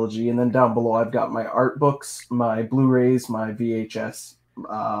 sequel trilogy, and then down below I've got my art books, my Blu-rays, my VHS,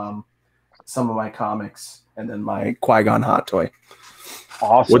 some of my comics, and then my Qui-Gon hot toy.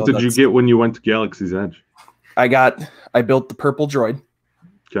 Awesome. What did you get when you went to Galaxy's Edge? I built the purple droid.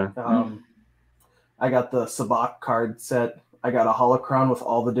 Okay. I got the Sabacc card set. I got a holocron with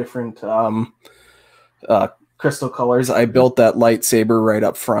all the different crystal colors. I built that lightsaber right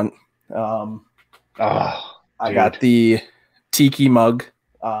up front. I got the tiki mug,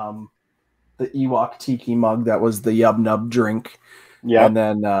 the Ewok tiki mug that was the Yub Nub drink. Yeah. And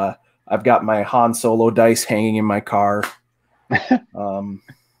then I've got my Han Solo dice hanging in my car.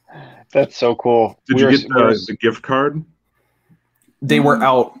 That's so cool. Did you get the gift card? They were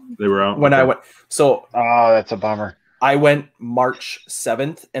out. They were out when I went. So that's a bummer. I went March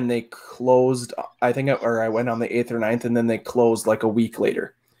 7th and they closed. I went on the 8th or 9th and then they closed like a week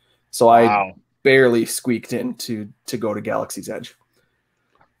later. So I barely squeaked in to go to Galaxy's Edge.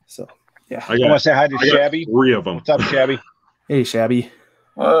 So yeah, I want to say hi to Shabby. 3 of them. What's up, Shabby? Hey, Shabby.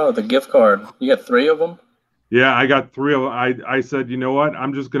 Oh, the gift card. You got 3 of them? Yeah, I got 3 of them. I said, you know what?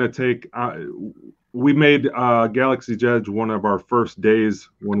 I'm just gonna take. We made Galaxy's Edge one of our first days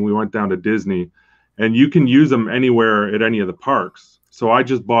when we went down to Disney, and you can use them anywhere at any of the parks. So I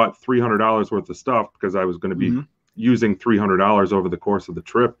just bought $300 worth of stuff because I was going to be using $300 over the course of the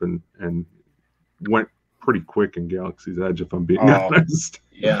trip, and went pretty quick in Galaxy's Edge, if I'm being honest.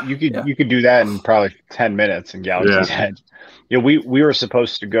 Yeah, you could do that in probably 10 minutes in Galaxy's Edge. We were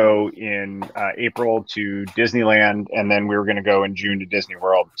supposed to go in April to Disneyland, and then we were going to go in June to Disney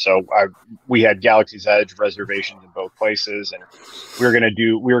World. So we had Galaxy's Edge reservations in both places, and we were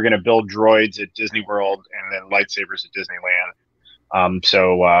going to build droids at Disney World and then lightsabers at Disneyland.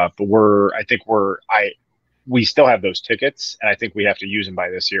 We still have those tickets, and I think we have to use them by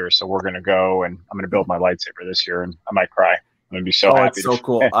this year. So we're going to go, and I'm going to build my lightsaber this year, and I might cry. I'm going to be so happy. It's so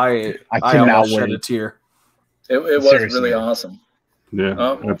cool. I cannot almost shed a tear. It was really awesome.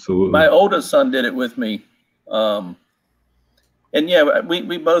 Yeah, absolutely. My oldest son did it with me. And yeah,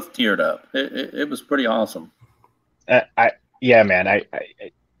 we both teared up. It was pretty awesome. And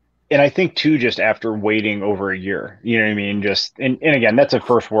I think too, just after waiting over a year, you know what I mean? And again, that's a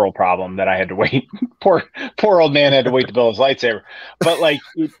first world problem that I had to wait. poor old man had to wait to build his lightsaber. But like,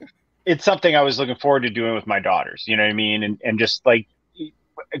 it's something I was looking forward to doing with my daughters, you know what I mean? And just like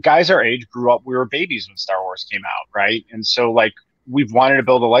guys our age grew up, we were babies when Star Wars came out. Right. And so like, we've wanted to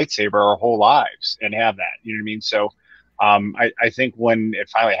build a lightsaber our whole lives and have that, you know what I mean? So I think when it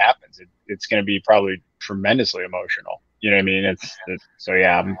finally happens, it's going to be probably tremendously emotional. You know what I mean? So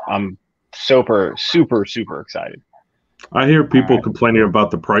yeah, I'm super excited. I hear people complaining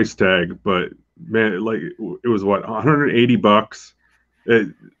about the price tag, but man, like it was what, $180.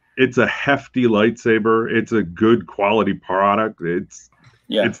 It's a hefty lightsaber. It's a good quality product. It's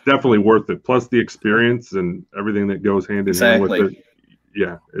definitely worth it. Plus the experience and everything that goes hand in hand with it.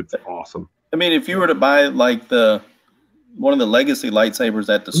 Yeah, it's awesome. I mean, if you were to buy like one of the legacy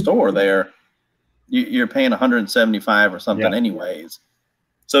lightsabers at the store there, you're paying $175 or something anyways.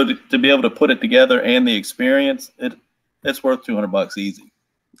 So to be able to put it together and the experience, it's worth $200 easy.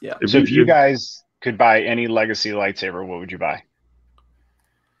 Yeah. So if you guys could buy any legacy lightsaber, what would you buy?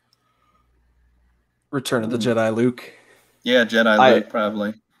 Return of the Jedi Luke. Yeah, Jedi Luke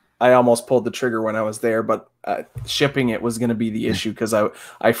probably. I almost pulled the trigger when I was there, but shipping it was going to be the issue because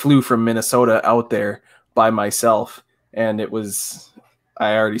I flew from Minnesota out there by myself, and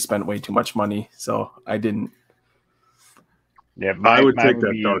I already spent way too much money, so I didn't. Yeah, I would take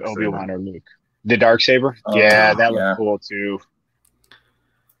that dark Obi-Wan or Luke. The dark saber? Yeah, that was cool too.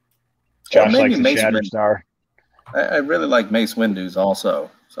 Josh likes the Shatterstar. I really like Mace Windu's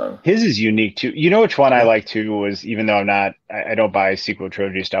also. So his is unique too. You know which one I like too was, even though I don't buy sequel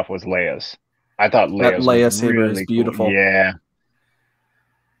trilogy stuff, was Leia's. I thought Leia's saber really is beautiful. Cool.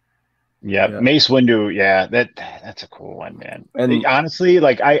 Yeah. Mace Windu. Yeah, that's a cool one, man. And honestly,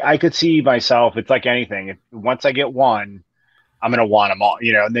 like I could see myself. It's like anything. Once I get one, I'm gonna want them all.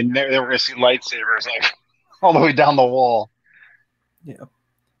 You know, and then we're gonna see lightsabers like all the way down the wall.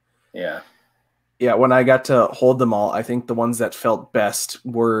 Yeah, when I got to hold them all, I think the ones that felt best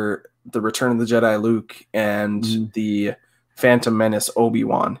were the Return of the Jedi Luke and the Phantom Menace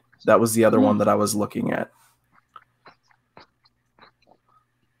Obi-Wan. That was the other one that I was looking at.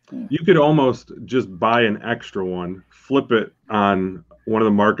 You could almost just buy an extra one, flip it on one of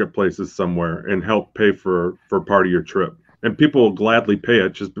the marketplaces somewhere, and help pay for part of your trip. And people will gladly pay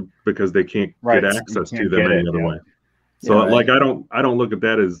it just because they can't get access to them any other way. So like I don't look at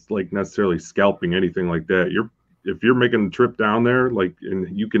that as like necessarily scalping anything like that. If you're making a trip down there, like,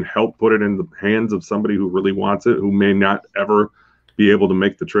 and you can help put it in the hands of somebody who really wants it, who may not ever be able to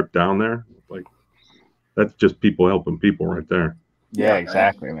make the trip down there, like that's just people helping people right there. Yeah,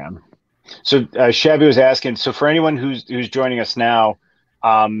 exactly, man. So Shabby was asking, so for anyone who's joining us now,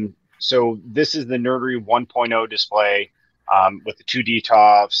 so this is the Nerdery 1.0 display. With the 2D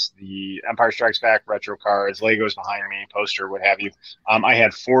tops, the Empire Strikes Back retro cards, Legos behind me, poster, what have you. I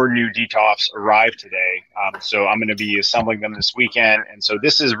had 4 new DTOFs arrive today, so I'm going to be assembling them this weekend. And so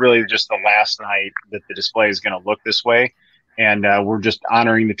this is really just the last night that the display is going to look this way. And we're just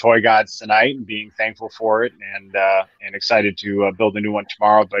honoring the toy gods tonight and being thankful for it, and excited to build a new one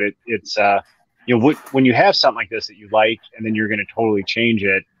tomorrow. But it's you know, when you have something like this that you like, and then you're going to totally change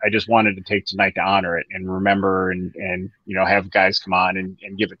it, I just wanted to take tonight to honor it and remember and you know, have guys come on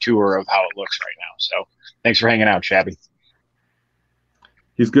and give a tour of how it looks right now. So thanks for hanging out, Shabby.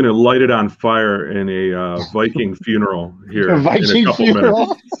 He's going to light it on fire in a Viking funeral here in a couple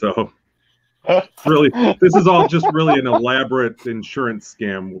minutes. So really, this is all just really an elaborate insurance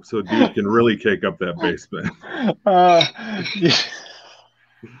scam, so dude can really cake up that basement.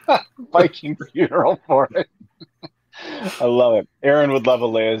 Viking funeral for it. I love it. Aaron would love a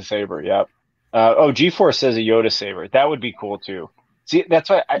Leia saber. Yep. G4 says a Yoda saber. That would be cool too. See,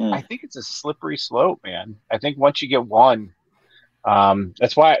 that's why I think it's a slippery slope, man. I think once you get one,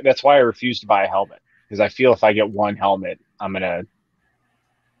 that's why I refuse to buy a helmet, because I feel if I get one helmet, I'm gonna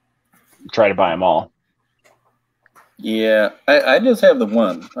try to buy them all. Yeah, I just have the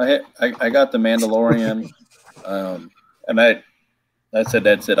one. I got the Mandalorian, and I said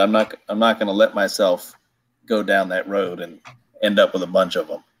that's it. I'm not going to let myself go down that road and end up with a bunch of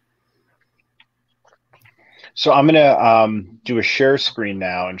them. So I'm going to do a share screen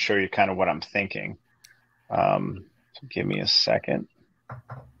now and show you kind of what I'm thinking. So give me a second.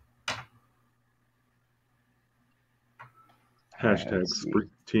 Hashtag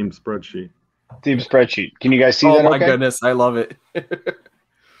team spreadsheet. Team spreadsheet. Can you guys see that? Oh my goodness, I love it. All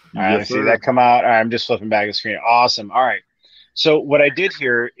right, let's see that come out. All right, I'm just flipping back the screen. Awesome. All right. So what I did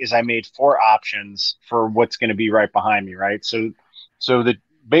here is I made 4 options for what's going to be right behind me, right? So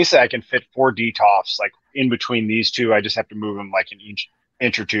basically I can fit 4 DTOFs like in between these two. I just have to move them like an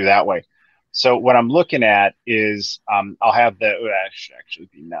inch or two that way. So what I'm looking at is I'll have that should actually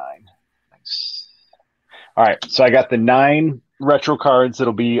be 9. Thanks. All right, so I got the 9 retro cards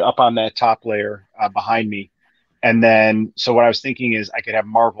that'll be up on that top layer behind me. And then, so what I was thinking is I could have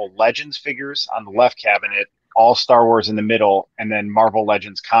Marvel Legends figures on the left cabinet, all Star Wars in the middle, and then Marvel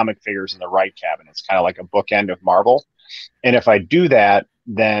Legends comic figures in the right cabinet. It's kind of like a bookend of Marvel. And if I do that,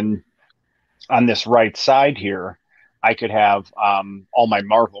 then on this right side here, I could have all my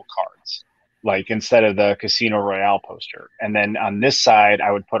Marvel cards, like instead of the Casino Royale poster. And then on this side,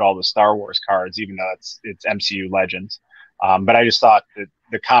 I would put all the Star Wars cards, even though it's MCU Legends. But I just thought that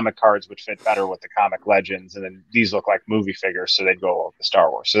the comic cards would fit better with the comic Legends, and then these look like movie figures, so they'd go with the Star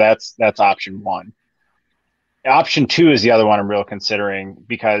Wars. So that's option one. Option two is the other one I'm real considering,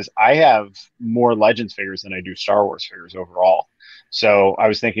 because I have more Legends figures than I do Star Wars figures overall. So I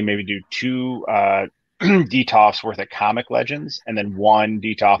was thinking maybe do two DTOFs worth of comic Legends, and then one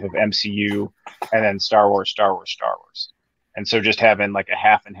DTOF of MCU, and then Star Wars. And so just having like a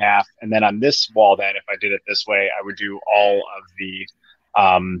half and half. And then on this wall, then if I did it this way, I would do all of the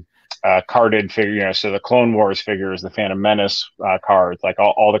carded figure, so the Clone Wars figures, the Phantom Menace cards, like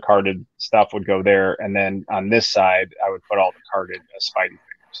all the carded stuff would go there. And then on this side, I would put all the carded Spidey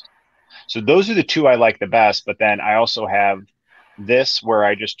figures. So those are the two I like the best. But then I also have this where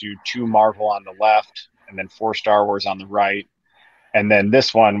I just do 2 Marvel on the left and then 4 Star Wars on the right. And then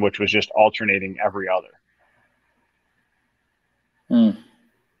this one, which was just alternating every other.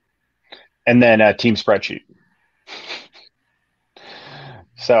 And then a team spreadsheet.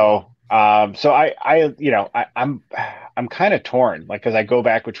 So I'm kind of torn, like, because I go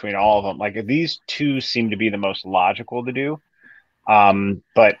back between all of them. Like, these two seem to be the most logical to do,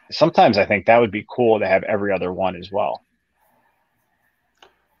 but sometimes I think that would be cool to have every other one as well.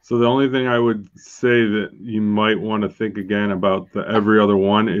 So the only thing I would say that you might want to think again about the every other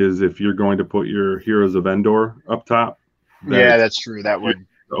one is if you're going to put your Heroes of Endor up top. Yeah, that's true. That would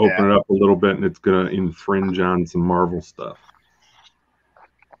open it up a little bit, and it's going to infringe on some Marvel stuff.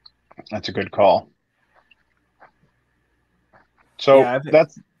 That's a good call. So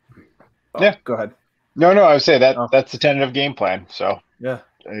yeah, go ahead. No, I would say that's the tentative game plan. So yeah,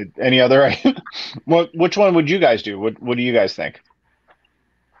 any other? Which one would you guys do? What do you guys think?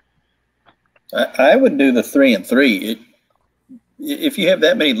 I would do the 3 and 3. If you have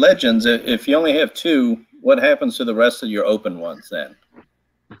that many Legends, if you only have 2, what happens to the rest of your open ones then?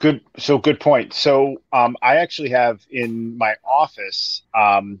 Good point. So I actually have in my office,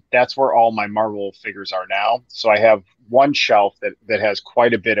 that's where all my Marvel figures are now. So I have one shelf that has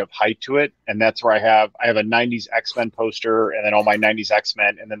quite a bit of height to it, and that's where I have a 90s X-Men poster, and then all my 90s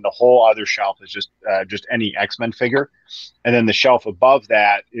X-Men, and then the whole other shelf is just any X-Men figure. And then the shelf above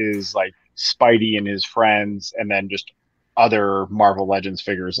that is like Spidey and his friends, and then just other Marvel Legends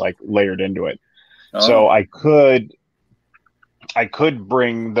figures like layered into it. So I could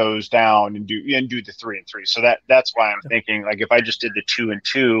bring those down and do the 3 and 3. So that's why I'm thinking, like, if I just did the 2 and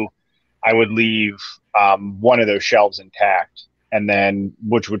 2, I would leave one of those shelves intact, and then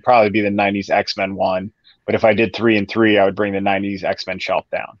which would probably be the 90s X-Men one. But if I did 3 and 3, I would bring the 90s X-Men shelf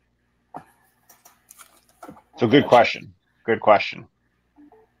down. So good question.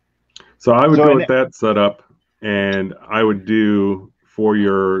 So I would go with that setup, and I would do for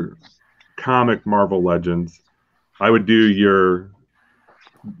your comic Marvel Legends, I would do your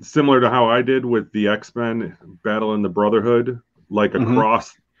similar to how I did with the X-Men Battle in the Brotherhood, like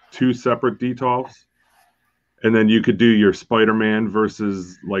across 2 separate DTOFs. And then you could do your Spider-Man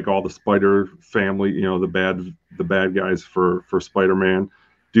versus like all the Spider family, the bad guys for Spider-Man.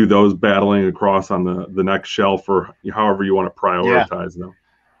 Do those battling across on the next shelf, or however you want to prioritize them.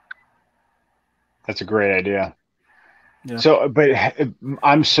 That's a great idea. Yeah. So, but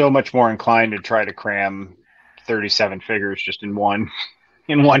I'm so much more inclined to try to cram 37 figures just in one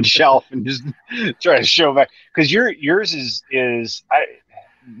shelf and just try to show back, because yours is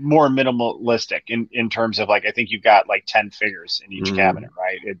more minimalistic in terms of, like, I think you've got like 10 figures in each cabinet,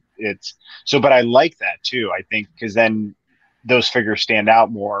 right? It's so, but I like that too. I think because then those figures stand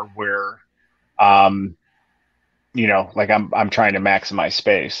out more where, like I'm trying to maximize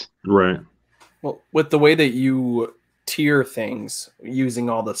space. Right. Well, with the way that you tier things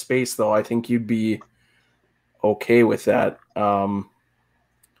using all the space, though, I think you'd be okay with that,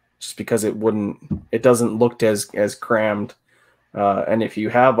 just because it doesn't look as crammed, and if you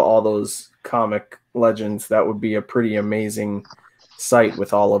have all those comic Legends, that would be a pretty amazing sight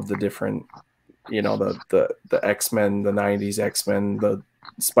with all of the different, the X-Men, the 90s X-Men, the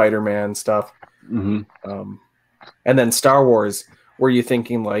Spider-Man stuff. And then Star Wars, were you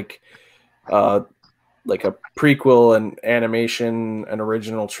thinking like a prequel and animation, an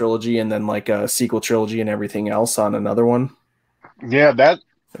original trilogy, and then like a sequel trilogy and everything else on another one? Yeah,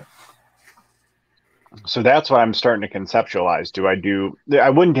 so that's what I'm starting to conceptualize. I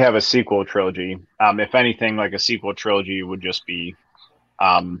wouldn't have a sequel trilogy. If anything, like a sequel trilogy would just be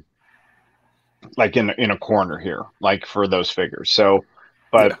like in a corner here, like for those figures. So,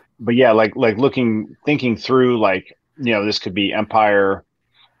 but yeah, like thinking through, like, this could be Empire.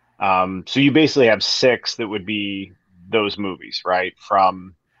 So you basically have 6 that would be those movies, right?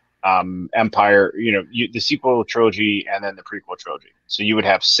 From Empire, the sequel trilogy and then the prequel trilogy. So you would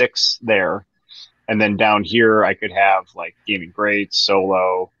have 6 there. And then down here, I could have like Gaming Greats,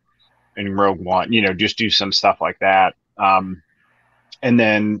 Solo, and Rogue One, just do some stuff like that. But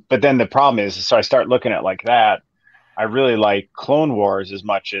then the problem is, so I start looking at like that. I really like Clone Wars as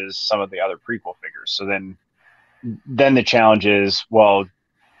much as some of the other prequel figures. So then the challenge is, well,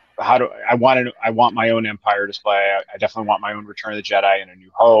 how do I want my own Empire display. I definitely want my own Return of the Jedi and A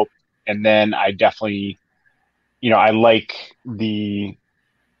New Hope. And then I definitely, I like the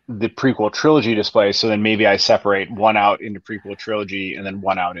prequel trilogy display. So then maybe I separate one out into prequel trilogy and then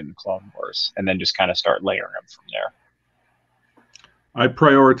one out into Clone Wars, and then just kind of start layering them from there. I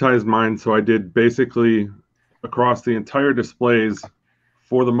prioritized mine, so I did basically across the entire displays.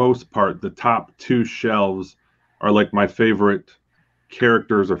 For the most part, the top 2 shelves are like my favorite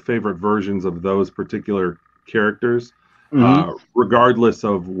characters or favorite versions of those particular characters, regardless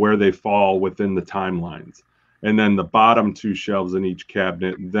of where they fall within the timelines. And then the bottom 2 shelves in each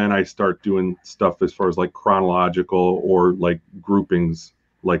cabinet, then I start doing stuff as far as like chronological or like groupings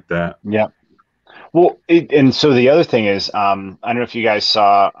like that. Yeah. Well, and so the other thing is, I don't know if you guys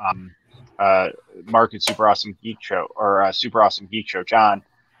saw Mark at Super Awesome Geek Show or Super Awesome Geek Show, John.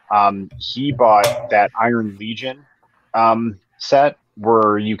 He bought that Iron Legion set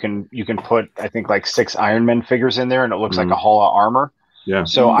where you can put, I think, like 6 Iron Man figures in there, and it looks like a Hall of Armor. Yeah.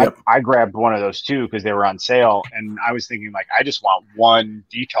 So I grabbed one of those too because they were on sale, and I was thinking like I just want one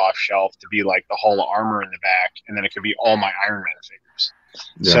DTOS shelf to be like the Hall of Armor in the back, and then it could be all my Iron Man figures.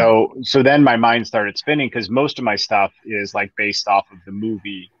 Yeah. So then my mind started spinning because most of my stuff is like based off of the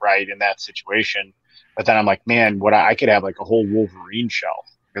movie, right? In that situation, but then I'm like, man, I could have like a whole Wolverine shelf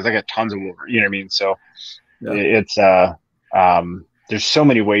because I got tons of Wolverine. You know what I mean? So it's there's so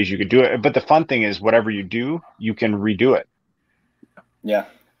many ways you could do it, but the fun thing is whatever you do, you can redo it. Yeah.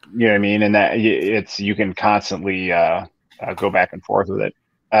 You know what I mean? And that you can constantly go back and forth with it.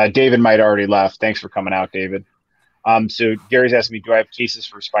 David might already left. Thanks for coming out, David. So Gary's asking me, do I have cases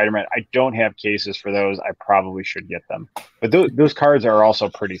for Spider-Man? I don't have cases for those. I probably should get them. But those cards are also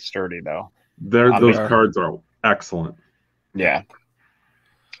pretty sturdy, though. Those cards are excellent. Yeah.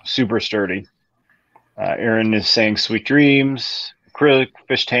 Super sturdy. Aaron is saying sweet dreams. Acrylic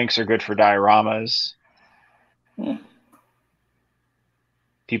fish tanks are good for dioramas.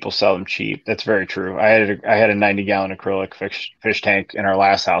 People sell them cheap. That's very true. I had a 90-gallon acrylic fish tank in our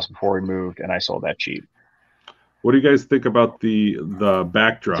last house before we moved, and I sold that cheap. What do you guys think about the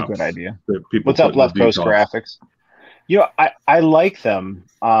backdrops? That's a good idea. That people What's up, Left Coast Graphics? I like them.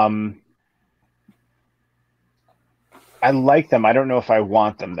 I like them. I don't know if I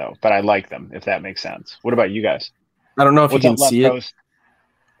want them though, but I like them. If that makes sense. What about you guys? I don't know if you can see it.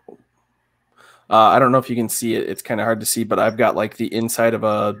 I don't know if you can see it. It's kind of hard to see, but I've got like the inside of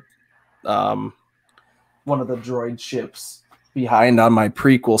a one of the droid ships behind on my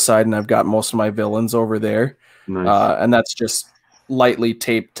prequel side, and I've got most of my villains over there. Nice. And that's just lightly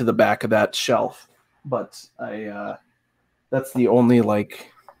taped to the back of that shelf. But that's the only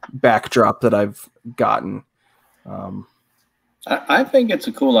like backdrop that I've gotten. I think it's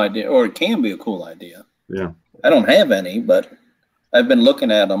a cool idea, or it can be a cool idea. Yeah. I don't have any, but I've been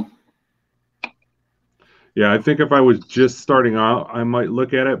looking at them. Yeah, I think if I was just starting out, I might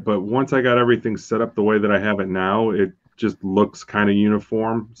look at it. But once I got everything set up the way that I have it now, it just looks kind of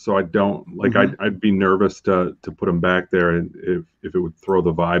uniform. So I don't like. I'd be nervous to put them back there, and if it would throw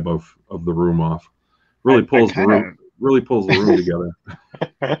the vibe of the room off. Really pulls the room together.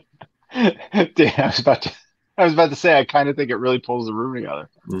 Yeah, I was about to say I kind of think it really pulls the room together.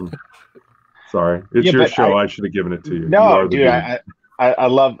 Sorry, it's your show. I should have given it to you. No, dude, I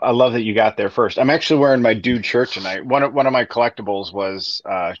love that you got there first. I'm actually wearing my dude shirt tonight. One of my collectibles was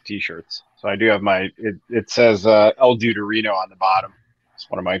t-shirts. So I do have my it says El Duderino on the bottom. It's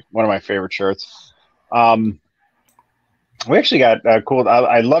one of my favorite shirts. We actually got cool.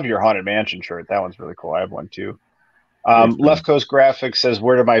 I love your Haunted Mansion shirt. That one's really cool. I have one too. Left Coast Graphics says,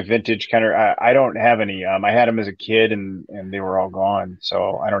 where do my vintage Kenner? I don't have any. I had them as a kid and they were all gone.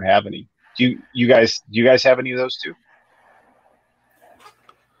 So I don't have any. Do you guys have any of those too?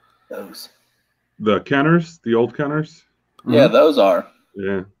 Those. The Kenners, the old Kenners? Yeah, those are.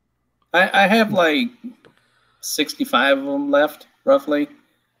 Yeah. I have like 65 of them left, roughly.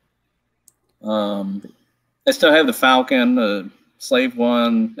 I still have the Falcon, the Slave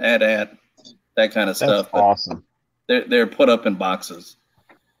One, AT-AT, that kind of stuff. That's awesome. They're put up in boxes.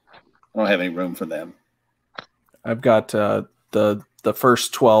 I don't have any room for them. I've got the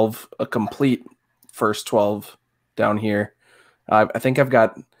first 12, a complete first 12 down here. I think I've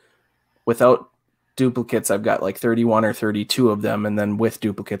got, without duplicates, I've got like 31 or 32 of them, and then with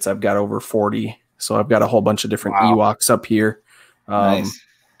duplicates, I've got over 40. So I've got a whole bunch of different Ewoks up here. Nice.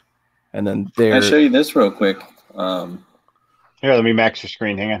 And then Can I show you this real quick? Here, let me max your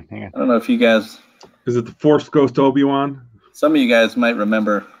screen. Hang on. I don't know if you guys... Is it the Force Ghost Obi-Wan? Some of you guys might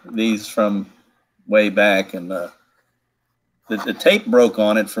remember these from way back, and the tape broke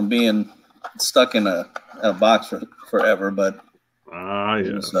on it from being stuck in a box for forever, but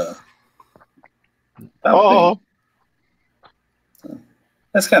yes.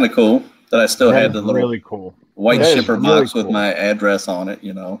 That's kind of cool that I still had the little really cool white shipper box with my address on it,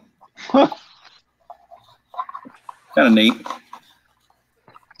 you know. Kind of neat.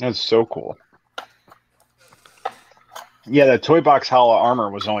 That's so cool. Yeah, that toy box hollow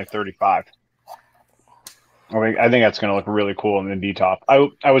armor was only 35. I think that's going to look really cool in the D-top.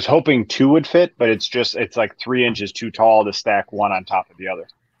 I was hoping 2 would fit, but it's like 3 inches too tall to stack one on top of the other.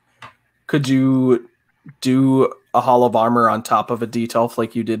 Could you do a hollow of armor on top of a D-top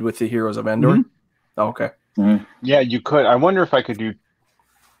like you did with the Heroes of Endor? Mm-hmm. Oh, okay. Mm-hmm. Yeah, you could. I wonder if I could do...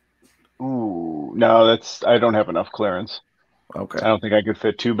 Ooh, no, I don't have enough clearance. Okay. I don't think I could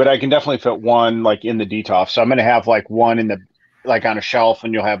fit 2, but I can definitely fit 1 like in the D-top. So I'm going to have like 1 in the... like on a shelf,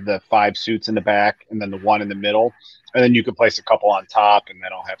 and you'll have the 5 suits in the back and then the 1 in the middle, and then you can place a couple on top, and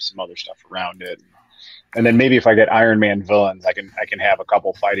then I'll have some other stuff around it, and then maybe if I get Iron Man villains, I can have a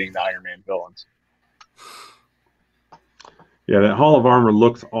couple fighting the Iron Man villains. Yeah, that Hall of Armor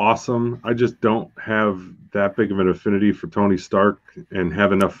looks awesome. I just don't have that big of an affinity for Tony Stark and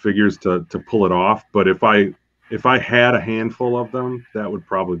have enough figures to pull it off, but if I had a handful of them, that would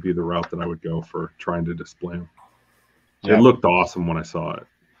probably be the route that I would go for trying to display them. Yep. It looked awesome when I saw it.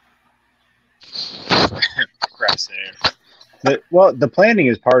 Well, the planning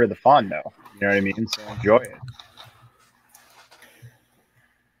is part of the fun, though. You know what I mean? So enjoy it.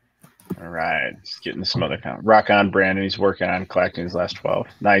 All right. Just getting some other count. Rock on, Brandon. He's working on collecting his last 12.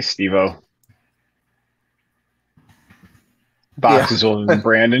 Nice, Steve-O. Box is older than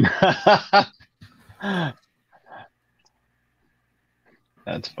Brandon.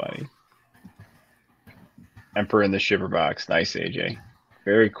 That's funny. Emperor in the Shiver box. Nice, AJ.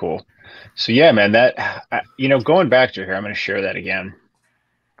 Very cool. So yeah, man, that going back to here, I'm going to share that again.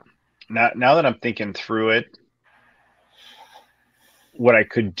 Now that I'm thinking through it, what I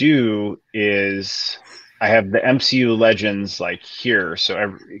could do is I have the MCU Legends like here,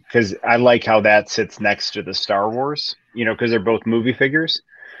 so because I like how that sits next to the Star Wars, because they're both movie figures.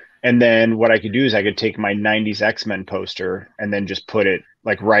 And then what I could do is I could take my 90s X-Men poster and then just put it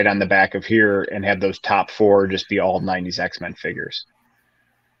like right on the back of here and have those top 4 just be all 90s X-Men figures.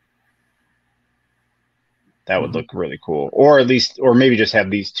 That would look really cool. Or maybe just have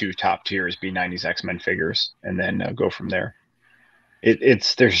these 2 top tiers be 90s X-Men figures and then go from there.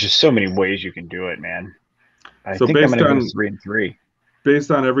 There's just so many ways you can do it, man. I think I'm going to go 3 and 3. Based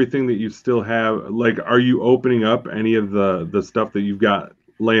on everything that you still have, like, are you opening up any of the stuff that you've got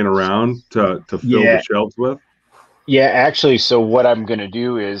laying around to fill the shelves with? Yeah, actually, so what I'm going to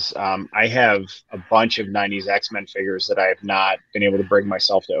do is I have a bunch of 90s X-Men figures that I have not been able to bring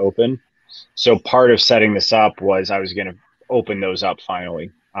myself to open. So part of setting this up was I was going to open those up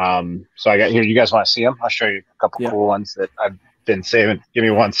finally. So I got here. You guys want to see them? I'll show you a couple cool ones that I've been saving. Give me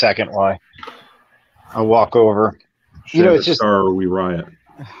 1 second while I walk over. It's just Star or we riot.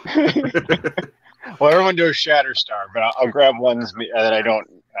 Well, everyone does Shatterstar, but I'll grab ones that I don't.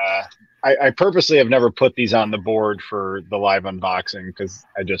 I purposely have never put these on the board for the live unboxing because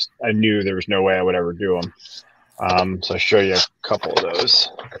I knew there was no way I would ever do them. So I'll show you a couple of those.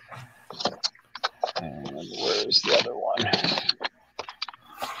 And where's the other one?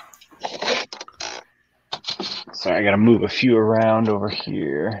 Sorry, I got to move a few around over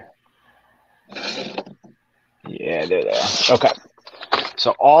here. Yeah, they're there. Okay.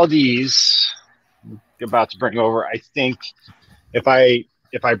 So all these I'm about to bring over, I think if I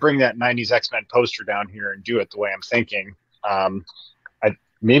bring that 90s X-Men poster down here and do it the way I'm thinking,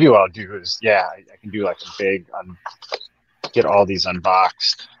 maybe what I'll do is, I can do like a big, get all these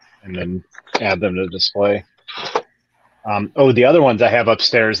unboxed and then add them to the display. The other ones I have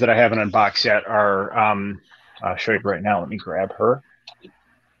upstairs that I haven't unboxed yet are, I'll show you right now. Let me grab her.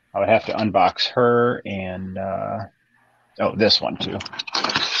 I would have to unbox her and, this one too.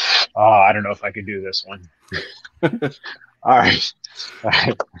 I don't know if I could do this one. All right.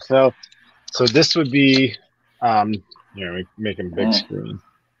 So this would be, make them big screen.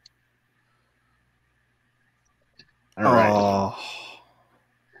 All right.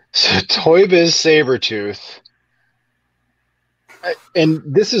 So Toy Biz Sabretooth. And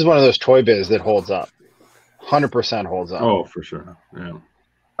this is one of those Toy Biz that holds up. 100% holds up. Oh, for sure. Yeah.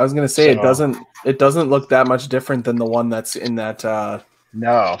 I was gonna say So- it doesn't look that much different than the one that's in that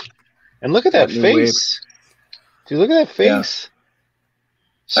No. And look at that new wave. face. Dude, look at that Yeah. face.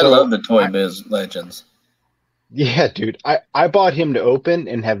 I love the Toy Biz Legends. Yeah, dude. I bought him to open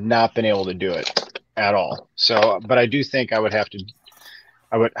and have not been able to do it at all. So, but I do think I would have to.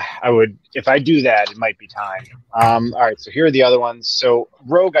 I would if I do that, it might be time. All right. So here are the other ones. So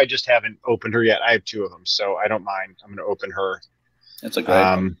Rogue, I just haven't opened her yet. I have 2 of them, so I don't mind. I'm going to open her. It's a great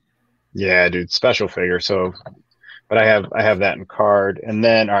one. Yeah, dude. Special figure. So, but I have that in card, and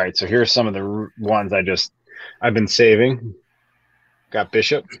then all right. So here's some of the ones I've been saving. Got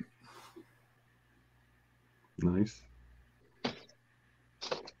Bishop. Nice.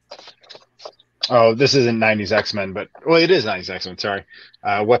 Oh, this isn't 90s X-Men, but well, it is 90s X-Men. Sorry,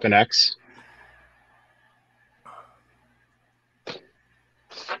 Weapon X. All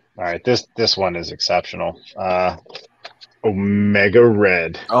right, this one is exceptional. Omega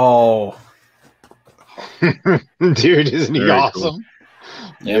Red. Oh, dude, isn't he Very awesome?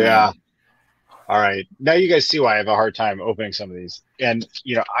 Yeah, Yeah. man. All right, now you guys see why I have a hard time opening some of these, and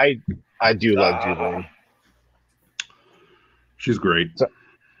you know I do love Jubilee. She's great.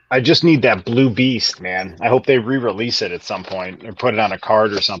 I just need that Blue Beast, man. I hope they re-release it at some point or put it on a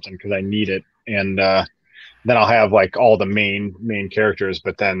card or something because I need it. And then I'll have like all the main characters.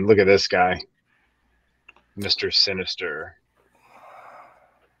 But then look at this guy, Mr. Sinister.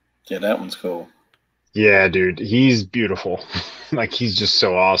 Yeah, that one's cool. Yeah, dude, he's beautiful. Like he's just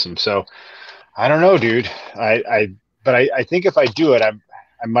so awesome. So I don't know, dude. But I think if I do it, I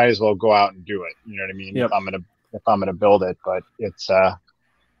might as well go out and do it. You know what I mean? Yep. If I'm gonna build it, but it's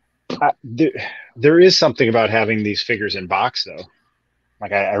there is something about having these figures in box though.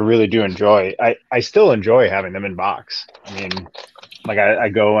 Like I really do enjoy. I still enjoy having them in box. I mean, like I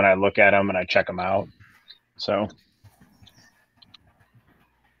go and I look at them and I check them out. So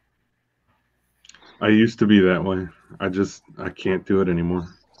I used to be that way. I can't do it anymore.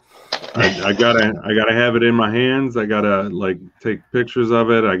 I gotta have it in my hands. I gotta like take pictures of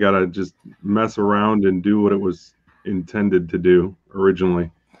it. I gotta just mess around and do what it was intended to do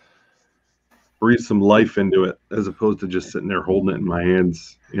originally. Breathe some life into it as opposed to just sitting there holding it in my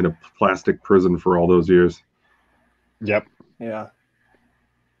hands in a plastic prison for all those years. yep. yeah.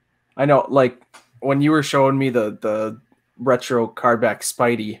 I know. Like when you were showing me the retro cardback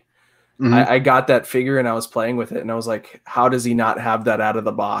Spidey, Mhm. I got that figure and I was playing with it and I was like, how does he not have that out of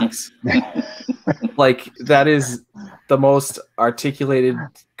the box? Like that is the most articulated,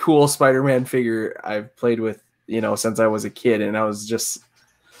 cool Spider-Man figure I've played with, you know, since I was a kid. And I was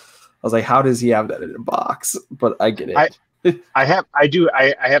like, how does he have that in a box? But I get it. I have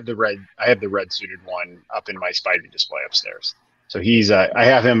the red suited one up in my Spidey display upstairs. So he's I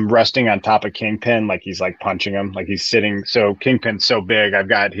have him resting on top of Kingpin, like he's like punching him, like he's sitting. So Kingpin's so big, I've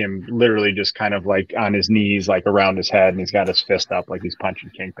got him literally just kind of like on his knees, like around his head, and he's got his fist up like he's punching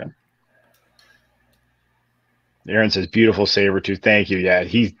Kingpin. Aaron says, beautiful Sabretooth. Thank you. Yeah,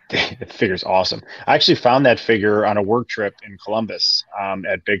 the figure's awesome. I actually found that figure on a work trip in Columbus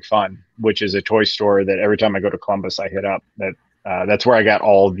at Big Fun, which is a toy store that every time I go to Columbus, I hit up. That's where I got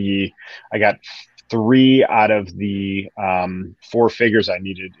I got 3 out of the 4 figures I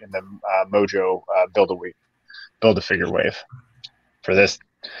needed in the Mojo Build-A-Figure wave for this.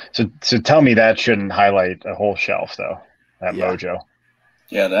 So tell me that shouldn't highlight a whole shelf, though, that Yeah. Mojo.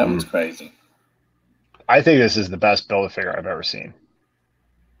 Yeah, that one's crazy. I think this is the best Build-A-Figure I've ever seen.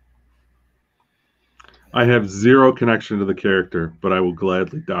 I have zero connection to the character, but I will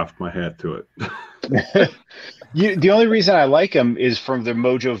gladly doff my hat to it. The only reason I like him is from the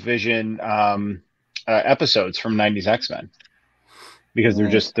Mojo Vision episodes from 90s X-Men, because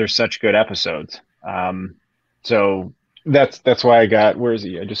they're such good episodes. So that's why I got, where is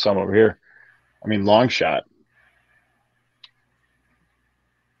he? I just saw him over here. I mean, long shot.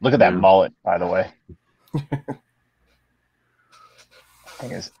 Look at that mullet, by the way. I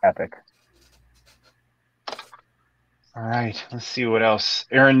think it's epic. All right, let's see what else.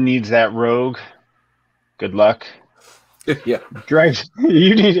 Aaron needs that Rogue. Good luck. Yeah. Dregz,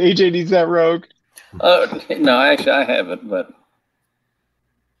 AJ needs that Rogue. No, actually, I haven't, but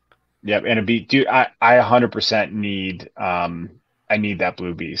Yep, and a beat, dude. I 100% need. I need that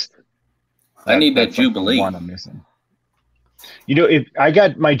Blue Beast. I need that That's like the Jubilee. one I'm missing. You know, if I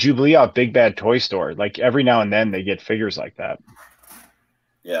got my Jubilee out Big Bad Toy Store, like every now and then they get figures like that.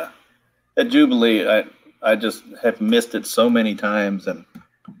 yeah, at Jubilee, I just have missed it so many times, and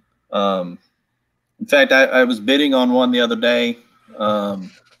in fact, I was bidding on one the other day.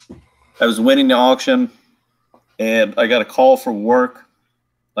 I was winning the auction, and I got a call from work,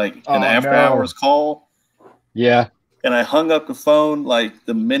 like an after hours call, Yeah. And I hung up the phone like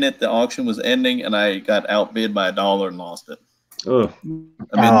the minute the auction was ending, and I got outbid by $1 and lost it. Ugh. I mean,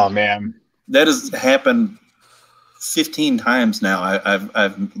 Oh man, that has happened 15 times now.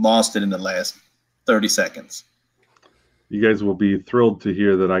 I've lost it in the last 30 seconds. You guys will be thrilled to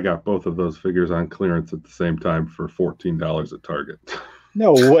hear that I got both of those figures on clearance at the same time for $14 at Target.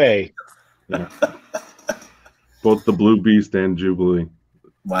 no way. Yeah. Both the Blue Beast and Jubilee.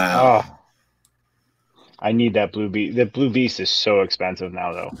 Wow. Oh, I need that Blue Beast. The Blue Beast is so expensive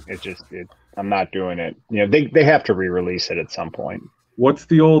now, though. I'm not doing it. You know, they have to re-release it at some point. What's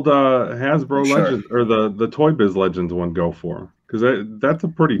the old Hasbro Sure. Legend or the Toy Biz Legends one go for? Because that's a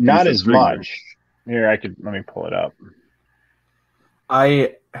pretty Not decent as figure. much. Here, let me pull it up.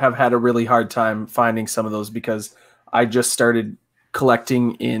 I have had a really hard time finding some of those because I just started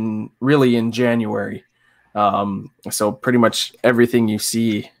collecting in January. So pretty much everything you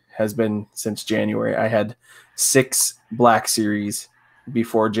see has been since January. I had 6 Black Series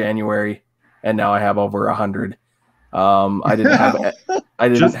before January, and now I have over 100. I didn't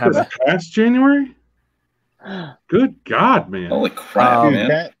have This past January? Good God, man. Holy crap, Dude,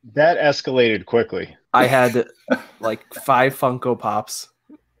 man. that escalated quickly. I had like 5 Funko Pops,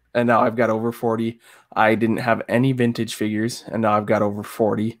 and now I've got over 40. I didn't have any vintage figures, and now I've got over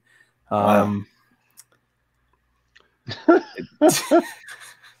 40. Wow.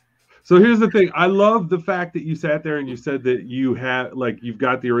 So here's the thing. I love the fact that you sat there and you said that you've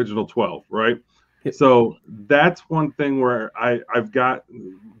got the original 12, right? Yep. So that's one thing where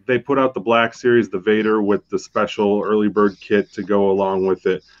they put out the Black Series, the Vader with the special early bird kit to go along with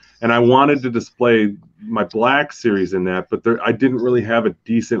it. And I wanted to display my Black Series in that, but I didn't really have a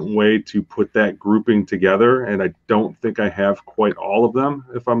decent way to put that grouping together. And I don't think I have quite all of them,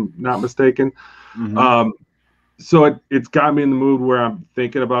 if I'm not mistaken. Mm-hmm. So it's got me in the mood where I'm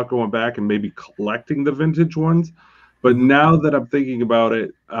thinking about going back and maybe collecting the vintage ones. But now that I'm thinking about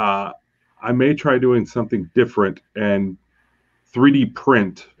it, I may try doing something different and 3D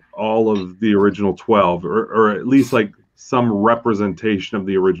print all of the original 12, or at least like some representation of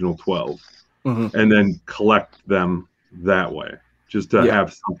the original 12, and then collect them that way, just to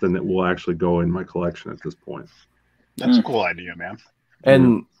have something that will actually go in my collection at this point. That's a cool idea, man.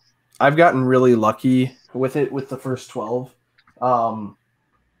 And I've gotten really lucky with it with the first 12.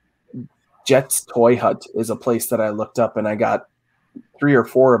 Jet's Toy Hut is a place that I looked up, and I got 3 or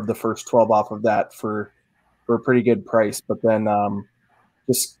 4 of the first 12 off of that for a pretty good price. But then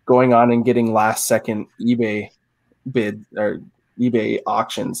just going on and getting last second eBay bid or eBay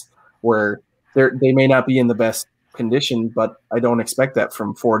auctions where they may not be in the best condition, but I don't expect that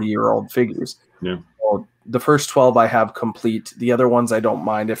from 40-year-old figures. Yeah. So the first 12 I have complete. The other ones I don't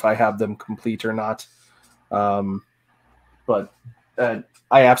mind if I have them complete or not. But I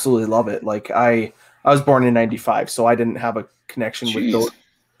absolutely love it. Like I was born in 95, so I didn't have a connection with those.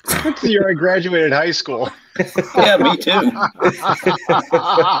 That's the year I graduated high school. Yeah, me too.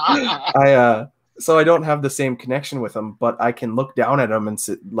 So I don't have the same connection with them, but I can look down at them and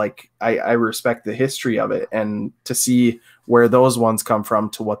I respect the history of it, and to see where those ones come from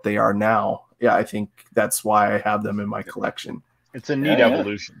to what they are now. Yeah, I think that's why I have them in my collection. It's a neat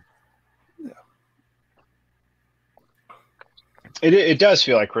evolution. Yeah. It does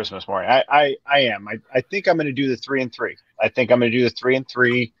feel like Christmas morning. I am. I think I'm going to do the 3 and 3. I think I'm going to do the 3 and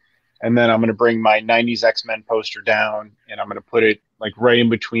 3, and then I'm going to bring my 90s X-Men poster down, and I'm going to put it like right in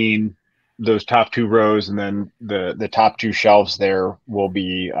between those top 2 rows, and then the top 2 shelves there will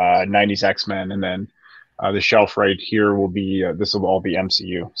be 90s X-Men, and then the shelf right here will be this will all be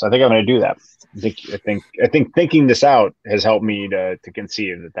MCU. So I think I'm going to do that. I think thinking this out has helped me to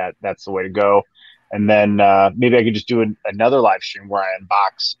conceive that's the way to go. And then maybe I could just do another live stream where I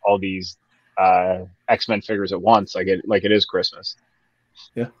unbox all these X-Men figures at once, like it is Christmas.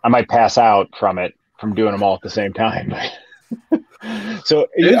 Yeah, I might pass out from doing them all at the same time. So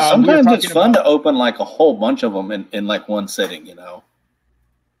sometimes it's fun to open like a whole bunch of them in like one sitting, you know.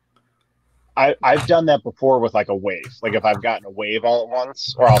 I've done that before with like a wave, like if I've gotten a wave all at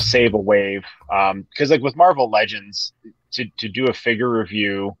once, or I'll save a wave. Because like with Marvel Legends, to do a figure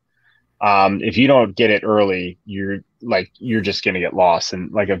review, if you don't get it early, you're just gonna get lost in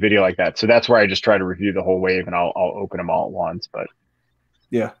like a video like that. So that's where I just try to review the whole wave, and I'll open them all at once. But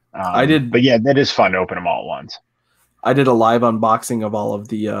yeah, I did. But yeah, that is fun to open them all at once. I did a live unboxing of all of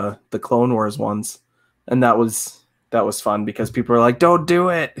the Clone Wars ones, and that was fun because people were like, "Don't do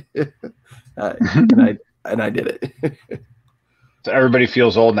it," and I did it. So everybody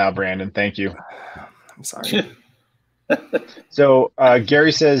feels old now, Brandon. Thank you. I'm sorry. So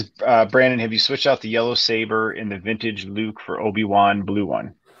Gary says, Brandon, have you switched out the yellow saber in the vintage Luke for Obi-Wan blue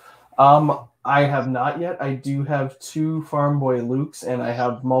one? I have not yet. I do have 2 Farm Boy Lukes, and I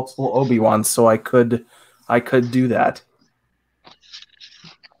have multiple Obi-Wans, so I could do that.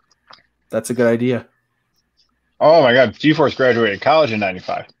 That's a good idea. Oh my God, G-Force graduated college in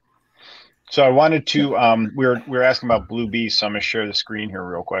 '95. So I wanted to. We were asking about Blue Beast, so I'm gonna share the screen here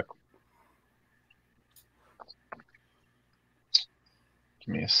real quick.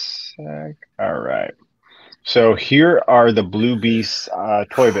 Give me a sec. All right. So here are the Blue Beast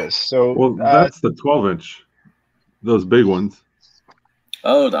Toy Biz. So Well, that's the 12-inch. Those big ones.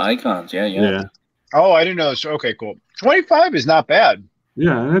 Oh, the icons. Yeah. Yeah. Oh, I didn't know. So okay, cool. 25 is not bad.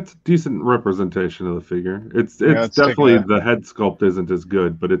 Yeah, and it's a decent representation of the figure. It's let's take definitely a- the head sculpt isn't as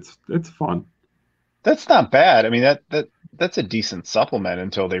good, but it's fun. That's not bad. I mean that's a decent supplement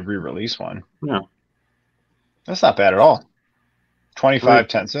until they re-release one. Yeah. That's not bad at all. 25, Right.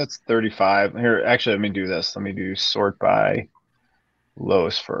 10. So that's 35. Here, actually, let me do this. Let me do sort by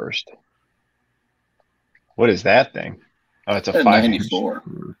lowest first. What is that thing? Oh, it's a 5-inch. 94.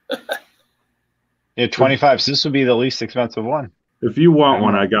 Yeah, 25. So this would be the least expensive one. If you want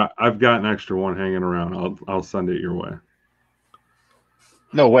one, I'm I've got an extra one hanging around. I'll send it your way.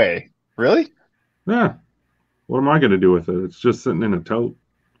 No way. Really? Yeah. What am I gonna do with it? It's just sitting in a tote.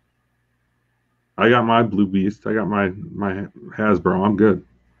 I got my Blue Beast. I got my Hasbro. I'm good.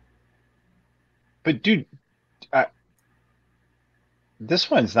 But dude,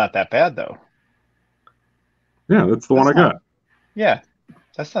 this one's not that bad though. Yeah, that's the one I got. Yeah,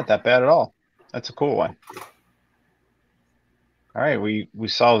 that's not that bad at all. That's a cool one. All right, we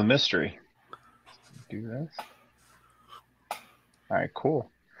solved the mystery. Do this. All right, cool.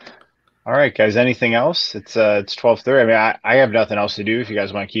 All right, guys. Anything else? It's 12:30. I mean, I have nothing else to do. If you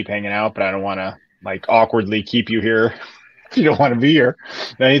guys want to keep hanging out, but I don't want to like awkwardly keep you here. If you don't want to be here.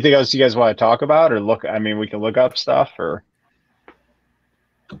 Anything else you guys want to talk about or look? I mean, we can look up stuff or.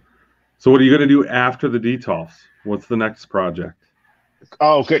 So what are you gonna do after the DTOFs? What's the next project?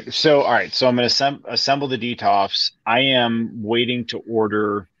 Oh, good. So, all right. So I'm going to assemble the DTOFs. I am waiting to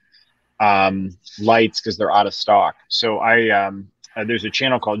order lights because they're out of stock. So there's a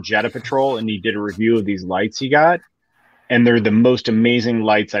channel called Jetta Patrol, and he did a review of these lights he got, and they're the most amazing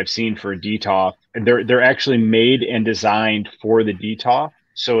lights I've seen for a DTOF. They're actually made and designed for the DTOF,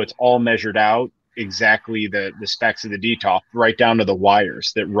 so it's all measured out exactly the specs of the DTOF, right down to the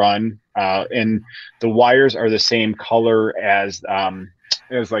wires that run, and the wires are the same color as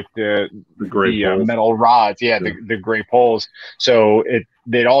like the gray poles. metal rods, the gray poles. So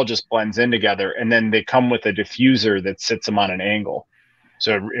it all just blends in together, and then they come with a diffuser that sits them on an angle,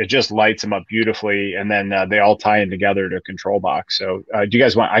 so it just lights them up beautifully, and then they all tie in together to a control box. So do you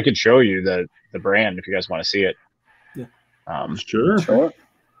guys want? I could show you the brand if you guys want to see it. Yeah. Sure.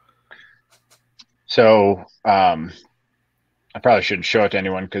 So I probably shouldn't show it to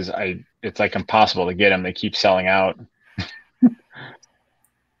anyone because it's like impossible to get them. They keep selling out.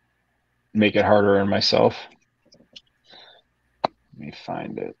 Make it harder on myself. Let me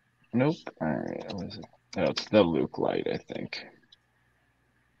find it. Nope. All right. What is it? No, it's the Luke light, I think.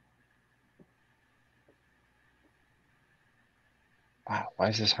 Wow, why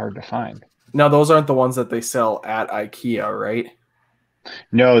is this hard to find? Now, those aren't the ones that they sell at IKEA, right?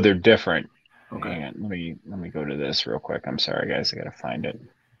 No, they're different. Okay. Hang on, let me go to this real quick. I'm sorry, guys. I gotta find it.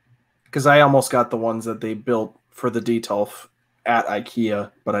 Because I almost got the ones that they built for the DTOF at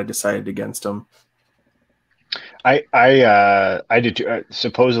IKEA, but I decided against them. I did too.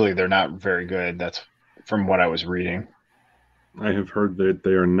 Supposedly they're not very good. That's from what I was reading. I have heard that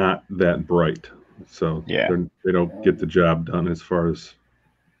they are not that bright, so Yeah. they don't get the job done as far as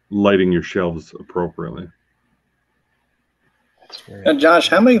lighting your shelves appropriately. That's weird. And Josh,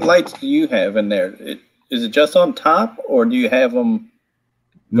 how many lights do you have in there? Is it just on top, or do you have them?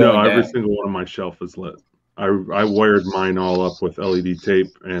 No, going every down? single one of my shelf is lit. I wired mine all up with LED tape,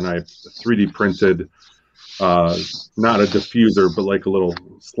 and I 3D printed not a diffuser, but like a little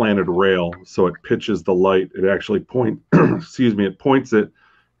slanted rail, so it pitches the light. It actually it points it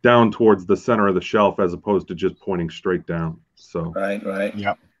down towards the center of the shelf as opposed to just pointing straight down. So Right.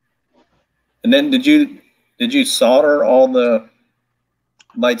 Yep. And then did you solder all the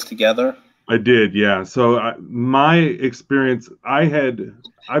lights together? I did, yeah. So my experience,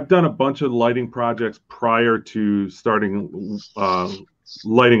 I've done a bunch of lighting projects prior to starting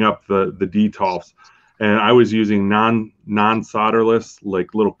lighting up the DTOFs, and I was using non-solderless,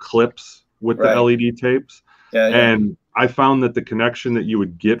 like little clips with the LED tapes. Yeah. And I found that the connection that you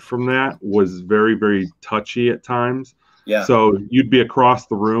would get from that was very, very touchy at times. Yeah. So you'd be across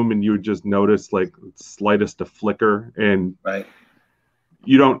the room and you would just notice like slightest a flicker, and Right.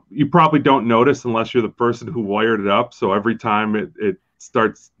 you probably don't notice unless you're the person who wired it up. So every time it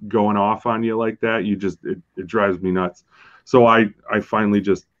starts going off on you like that, it drives me nuts. So I finally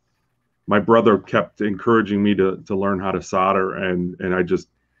just, my brother kept encouraging me to learn how to solder, and I just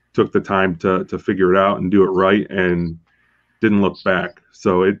took the time to figure it out and do it right, and didn't look back.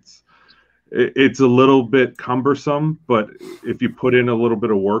 So it's a little bit cumbersome, but if you put in a little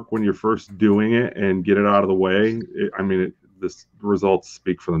bit of work when you're first doing it and get it out of the way, the results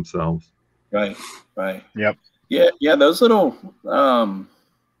speak for themselves. Right. Yep. Yeah. Those little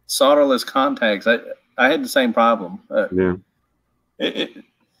solderless contacts, I had the same problem. Yeah.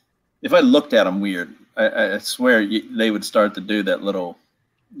 If I looked at them weird, I swear they would start to do that little,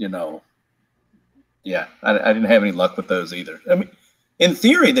 yeah. I didn't have any luck with those either. I mean, in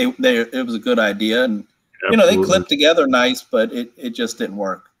theory, it was a good idea, and Absolutely. they clipped together nice, but it just didn't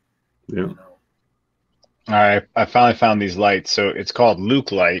work. Yeah. All right, I finally found these lights. So it's called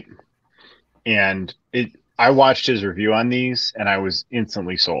Luke Light, and I watched his review on these, and I was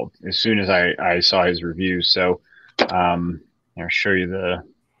instantly sold as soon as I saw his review. So I'll show you the.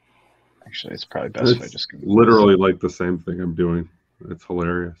 Actually, it's probably best if I just literally like the same thing I'm doing. It's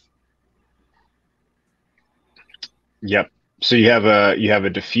hilarious. Yep. So you have a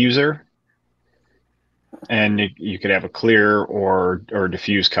diffuser, and you could have a clear or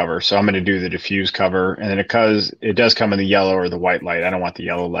diffuse cover. So I'm going to do the diffuse cover, and then it does come in the yellow or the white light. I don't want the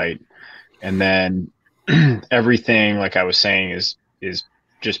yellow light. And then everything, like I was saying, is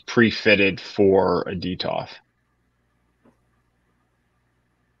just pre-fitted for a DTOF.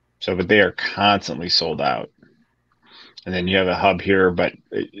 So, but they are constantly sold out. And then you have a hub here, but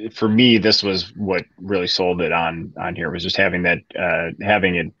for me, this was what really sold it on here, was just having that,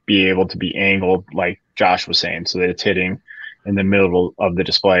 having it be able to be angled, like Josh was saying, so that it's hitting in the middle of the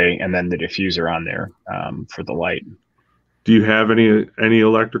display, and then the diffuser on there for the light. Do you have any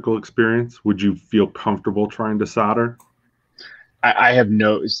electrical experience? Would you feel comfortable trying to solder? I have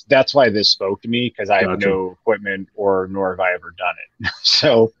no. That's why this spoke to me, because I have Gotcha. no equipment, nor have I ever done it.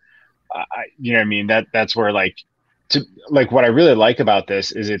 So, you know what I mean? That's where like what I really like about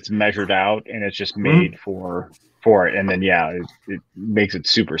this is it's measured out, and it's just made for it. And then, yeah, it makes it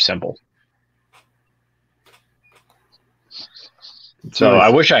super simple. So nice. I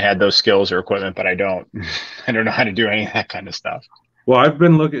wish I had those skills or equipment, but I don't. I don't know how to do any of that kind of stuff. Well, I've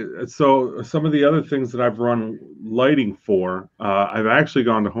been looking. So some of the other things that I've run lighting for, I've actually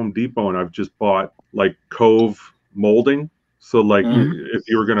gone to Home Depot and I've just bought like cove molding. So like if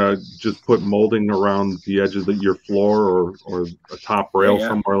you were gonna just put molding around the edges of your floor or a top rail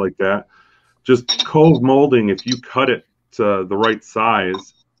somewhere like that, just cove molding. If you cut it to the right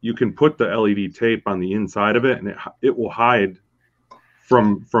size, you can put the LED tape on the inside of it, and it will hide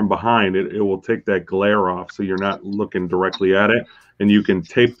from behind. It will take that glare off, so you're not looking directly at it, and you can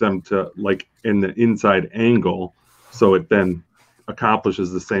tape them to like in the inside angle, so it then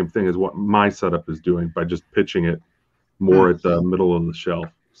accomplishes the same thing as what my setup is doing by just pitching it more at the middle of the shelf.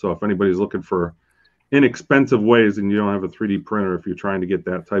 So if anybody's looking for inexpensive ways and you don't have a 3D printer, if you're trying to get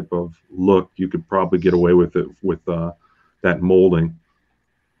that type of look, you could probably get away with it with that molding.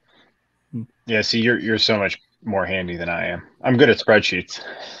 Yeah, see, you're so much more handy than I am. I'm good at spreadsheets.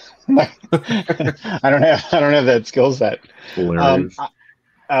 I don't have that skill set. Hilarious.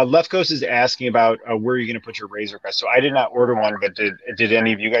 Left Coast is asking about where you're going to put your Razor Crest. So I did not order one, but did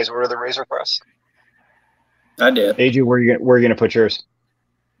any of you guys order the Razor Crest? I did. AJ, where are you going to put yours?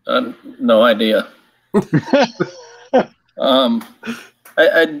 No idea.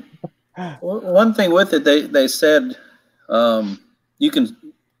 One thing with it, they said you can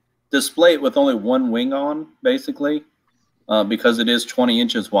display it with only one wing on, basically, because it is 20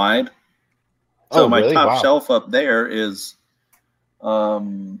 inches wide. So my really? top shelf up there is, I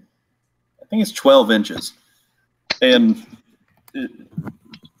think it's 12 inches. And,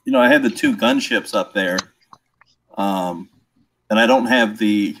 I had the two gunships up there. And I don't have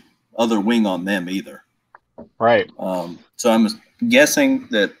the other wing on them either. Right. So I'm guessing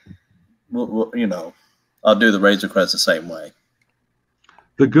that, I'll do the Razor Crest the same way.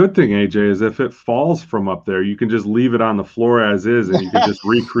 The good thing, AJ, is if it falls from up there, you can just leave it on the floor as is, and you can just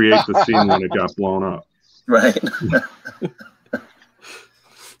recreate the scene when it got blown up. Right.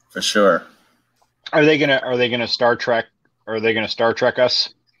 For sure. Are they gonna Star Trek? Are they gonna Star Trek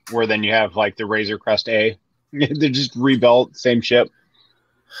us? Where then you have like the Razor Crest A? They're just rebuilt, same ship.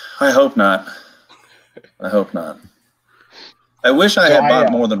 I hope not. I wish I had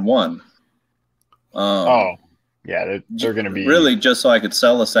bought more than one. Yeah, they're going to be really just so I could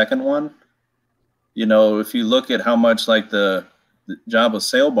sell a second one. If you look at how much like the Jabba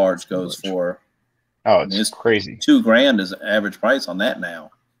sail barge goes for, it's crazy. $2,000 is the average price on that now.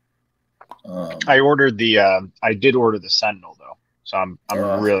 I did order the Sentinel though, So I'm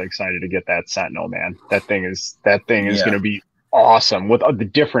really excited to get that Sentinel, man. That thing is going to be awesome with the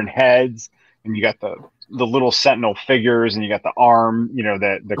different heads, and you got the little Sentinel figures, and you got the arm,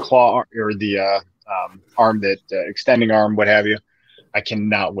 the claw or the arm, that extending arm, what have you. I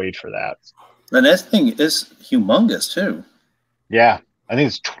cannot wait for that. And that thing is humongous too. Yeah, I think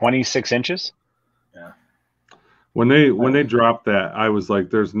it's 26 inches. Yeah. When they dropped that, I was like,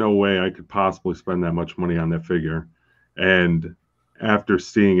 "There's no way I could possibly spend that much money on that figure." And after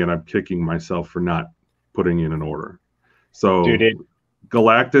seeing it, I'm kicking myself for not putting in an order. So, dude,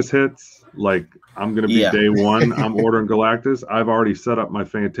 Galactus hits, like, I'm going to be day one. I'm ordering Galactus. I've already set up my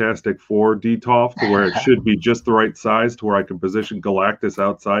Fantastic Four DTOF to where it should be just the right size to where I can position Galactus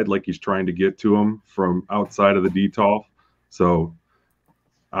outside like he's trying to get to him from outside of the DTOF. So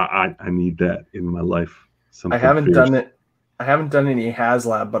I need that in my life. I haven't done it. I haven't done any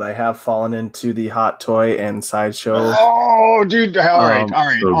HasLab, but I have fallen into the Hot Toy and Sideshow. Oh, dude! All right. So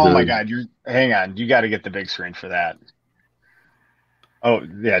oh good. My God! Hang on. You got to get the big screen for that. Oh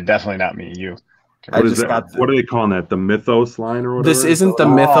yeah, definitely not me. You. What is that? What are they calling that? The Mythos line or whatever? This isn't the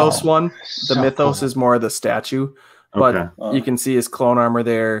Mythos one. The Mythos is more the statue, but you can see his clone armor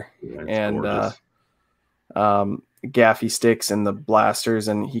there, and gaffy sticks and the blasters,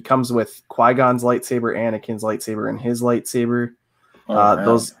 and he comes with Qui-Gon's lightsaber, Anakin's lightsaber, and his lightsaber.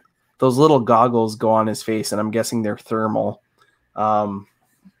 Those little goggles go on his face, and I'm guessing they're thermal.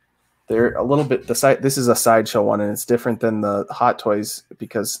 They're a little bit this is a Sideshow one, and it's different than the Hot Toys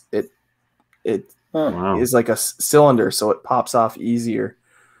because it is like a cylinder, so it pops off easier.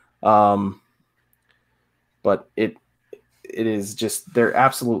 But it is just, they're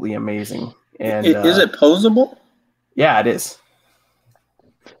absolutely amazing. And is it posable? Yeah, it is.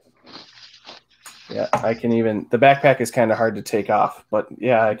 Yeah, I can even, the backpack is kind of hard to take off, but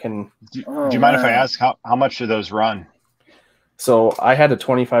yeah, I can. Do you mind if I ask how much do those run? So I had a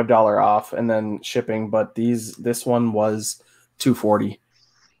 $25 off and then shipping, but this one was $240.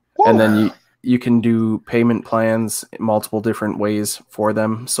 And then you can do payment plans multiple different ways for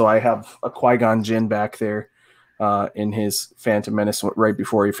them. So I have a Qui-Gon Jinn back there in his Phantom Menace right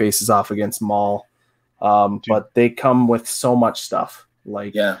before he faces off against Maul. But they come with so much stuff.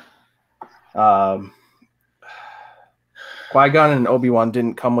 Like Qui-Gon and Obi-Wan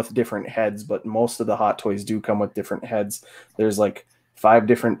didn't come with different heads, but most of the Hot Toys do come with different heads. There's like 5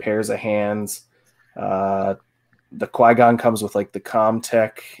 different pairs of hands. The Qui-Gon comes with like the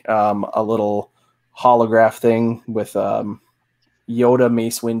Comtech, a little holograph thing with Yoda,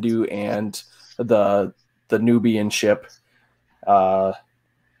 Mace Windu, and the Nubian ship.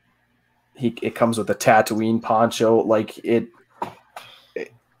 It comes with a Tatooine poncho. Like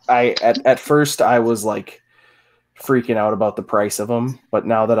at first I was like freaking out about the price of them, but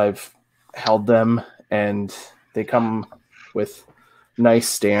now that I've held them and they come with nice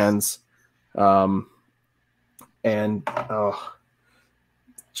stands, and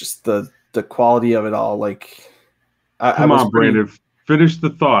just the quality of it all. Like, come on, Brandon, finish the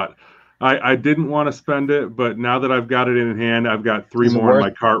thought. I didn't want to spend it, but now that I've got it in hand, I've got 3 more in my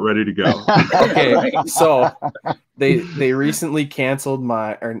cart ready to go. Okay, so they recently canceled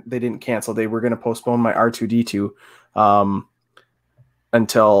they didn't cancel. They were going to postpone my R2-D2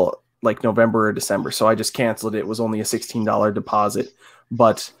 until like November or December. So I just canceled it. It was only a $16 deposit,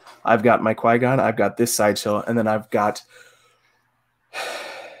 but I've got my Qui-Gon, I've got this Sideshow, and then I've got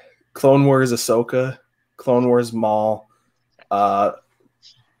Clone Wars Ahsoka, Clone Wars Maul,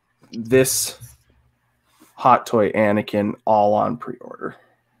 this Hot Toy Anakin, all on pre-order.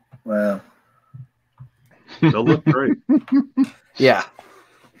 Wow. They'll look great. Yeah.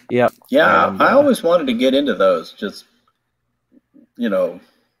 Yep. Yeah, and, I always wanted to get into those, just, the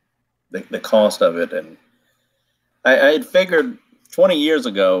cost of it. And I had figured 20 years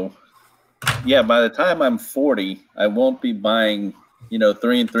ago, by the time I'm 40, I won't be buying, 3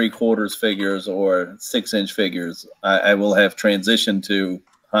 3/4 figures or 6-inch figures. I will have transitioned to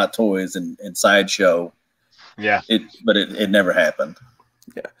Hot Toys and Sideshow. Yeah. But it never happened.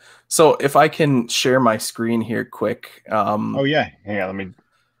 Yeah. So if I can share my screen here quick. Oh yeah. Hang on,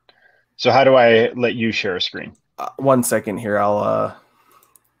 so how do I let you share a screen? 1 second here. I'll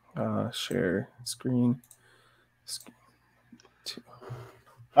share screen.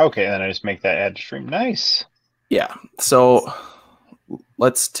 Okay, then I just make that add stream. Nice. Yeah. So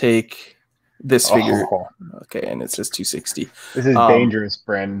let's take this figure. Oh. Okay, and it says 260. This is dangerous,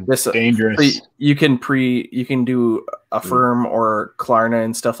 Bren. This dangerous. You can do Affirm or Klarna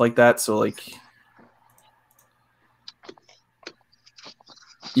and stuff like that. So like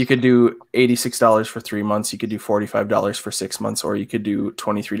you could do $86 for 3 months, you could do $45 for 6 months, or you could do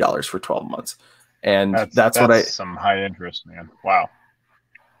 $23 for 12 months. And that's what some high interest, man. Wow.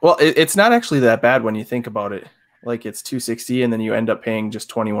 Well, it's not actually that bad when you think about it. Like it's $260, and then you end up paying just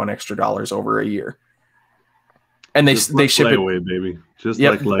 $21 extra over a year. And they ship layaway, it, baby. Just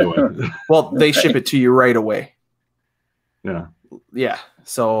like layaway. Well, they ship it to you right away. Yeah. Yeah.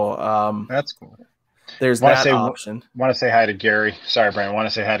 So that's cool. There's that option. Want to say hi to Gary. Sorry, Brian. Want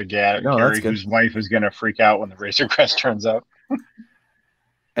to say hi to Gary, whose wife is going to freak out when the Razor Crest turns up.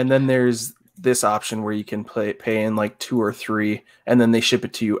 And then there's this option where you can pay in like 2 or 3, and then they ship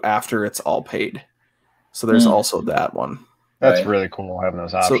it to you after it's all paid. So there's also that one. That's really cool having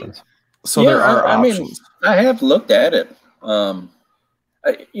those options. So there are options. I have looked at it.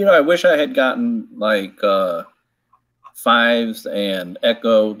 I wish I had gotten like Fives and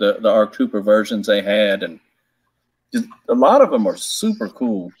Echo, the ARC Trooper versions they had, and just, a lot of them are super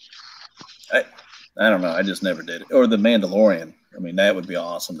cool. I don't know. I just never did it. Or the Mandalorian. I mean, that would be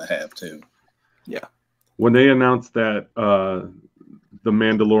awesome to have too. Yeah. When they announced that the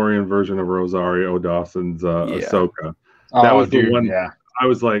Mandalorian version of Rosario Dawson's Ahsoka, that was the one. Yeah. I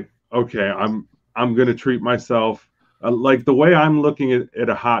was like, okay, I'm gonna treat myself like the way I'm looking at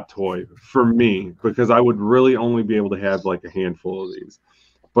a hot toy for me, because I would really only be able to have like a handful of these.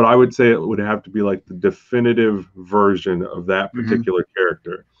 But I would say it would have to be like the definitive version of that particular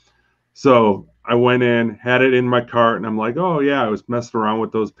character. So I went in, had it in my cart, and I'm like, oh yeah, I was messing around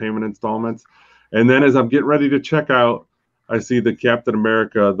with those payment installments. And then as I'm getting ready to check out, I see the Captain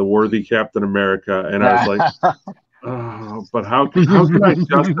America, the worthy Captain America, and I was like, oh, but how can I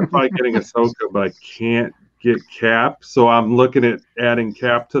justify getting Ahsoka, but I can't get Cap? So I'm looking at adding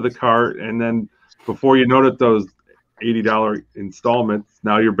Cap to the cart, and then before you know it, those $80 installments,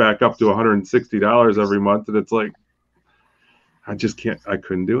 now you're back up to $160 every month, and it's like, I just can't. I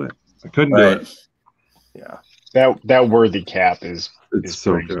couldn't do it. I couldn't do it. Yeah, that worthy Cap is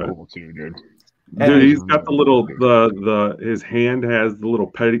so good. Cool too, dude. Dude, he's got the little his hand has the little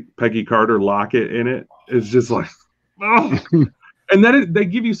Peggy Carter locket in it. It's just like, oh. And then they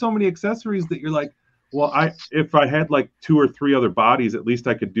give you so many accessories that you're like, well, if I had like 2 or 3 other bodies, at least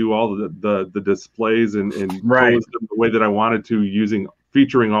I could do all the displays and pose them the way that I wanted to,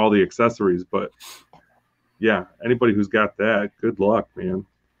 featuring all the accessories. But yeah, anybody who's got that, good luck, man.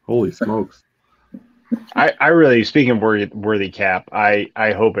 Holy smokes. I really, speaking of worthy Cap, I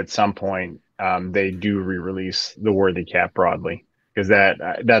hope at some point they do re-release the worthy Cap broadly, because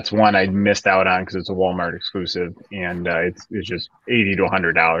that's one I missed out on because it's a Walmart exclusive, and it's just $80 to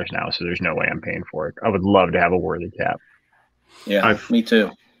 $100 now, so there's no way I'm paying for it. I would love to have a worthy Cap. Yeah, me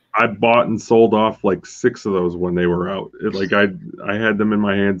too. I bought and sold off like 6 of those when they were out. I had them in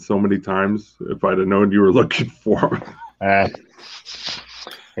my hand so many times. If I'd have known you were looking for them.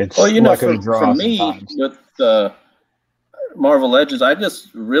 It's for me with Marvel Legends, I just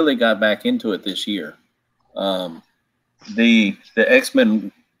really got back into it this year. The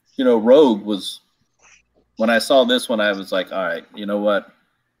X-Men, Rogue was, when I saw this one, I was like, all right, you know what?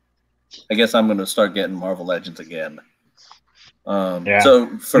 I guess I'm going to start getting Marvel Legends again.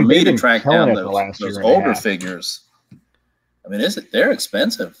 So for me to track down those older figures, I mean, they're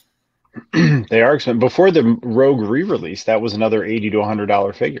expensive. They are expensive. Before the Rogue re-release, that was another $80 to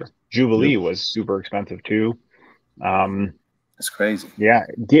 $100 figure. Jubilee was super expensive too. It's crazy. Yeah,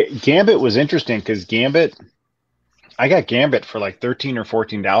 Gambit was interesting because I got Gambit for like $13 or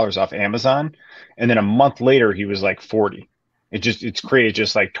 $14 off Amazon, and then a month later he was like $40. It's created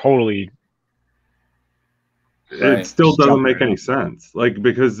just like totally. It still doesn't make any sense, like,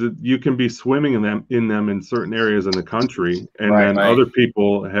 because you can be swimming in them in certain areas in the country, and then other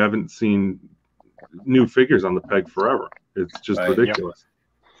people haven't seen new figures on the peg forever. It's just ridiculous.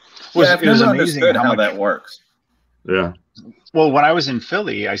 Yep. I've never understood how that works. Yeah. Well, when I was in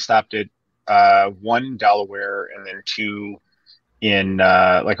Philly, I stopped at 1 in Delaware and then 2 in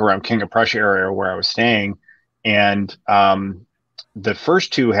like around King of Prussia area where I was staying, and the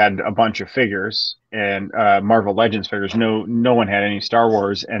first 2 had a bunch of figures and Marvel Legends figures. No one had any Star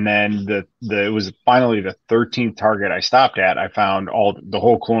Wars. And then it was finally the 13th Target I stopped at. I found the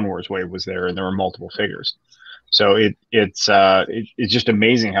whole Clone Wars wave was there, and there were multiple figures. So it's just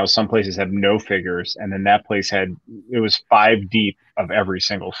amazing how some places have no figures, and then that place it was 5 deep of every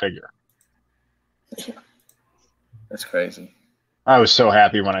single figure. That's crazy. I was so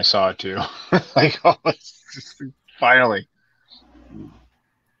happy when I saw it too. Like, finally.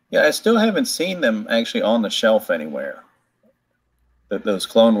 Yeah, I still haven't seen them actually on the shelf anywhere. Those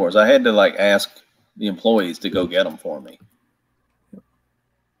Clone Wars. I had to ask the employees to go get them for me.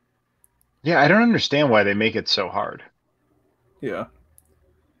 Yeah, I don't understand why they make it so hard. Yeah.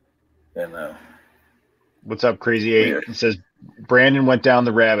 And what's up, Crazy 8? It says Brandon went down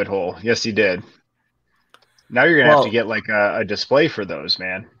the rabbit hole. Yes, he did. Now you're gonna have to get like a display for those,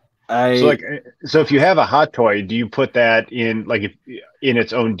 man. So if you have a hot toy, do you put that in in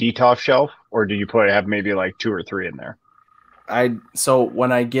its own detox shelf, or do you have maybe like 2 or 3 in there? So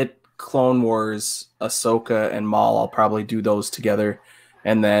when I get Clone Wars, Ahsoka, and Maul, I'll probably do those together,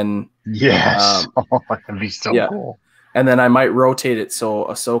 and then yes, that'd be so cool. And then I might rotate it so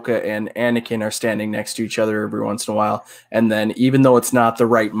Ahsoka and Anakin are standing next to each other every once in a while, and then even though it's not the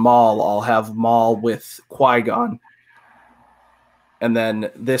right Maul, I'll have Maul with Qui-Gon. And then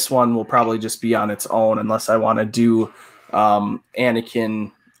this one will probably just be on its own unless I want to do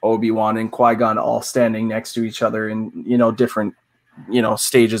Anakin, Obi-Wan, and Qui-Gon all standing next to each other in, different,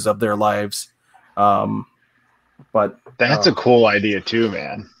 stages of their lives. But that's a cool idea too,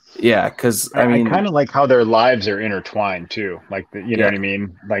 man. Yeah, because I kind of like how their lives are intertwined too. Like, you know what I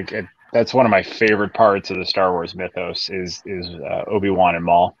mean? Like, that's one of my favorite parts of the Star Wars mythos is Obi-Wan and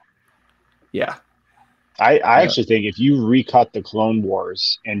Maul. Yeah. I actually think if you recut the Clone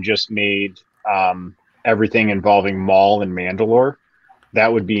Wars and just made everything involving Maul and Mandalore,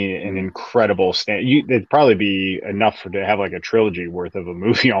 that would be an incredible it'd probably be enough to have like a trilogy worth of a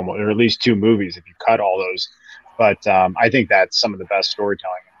movie almost, or at least 2 movies if you cut all those. But I think that's some of the best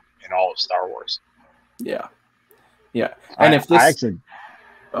storytelling in all of Star Wars. Yeah. And if this,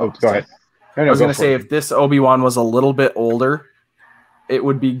 go ahead. I was going to say, if this Obi-Wan was a little bit older, it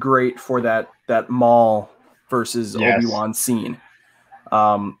would be great for that Maul versus Obi-Wan scene.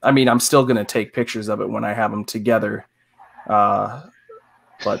 I mean, I'm still going to take pictures of it when I have them together.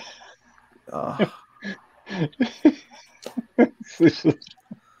 But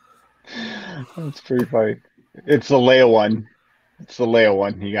that's pretty funny. It's the Leia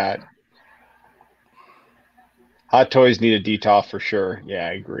one. You got. Hot toys need a detox for sure. Yeah,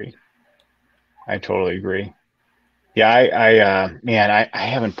 I agree. I totally agree. Yeah, I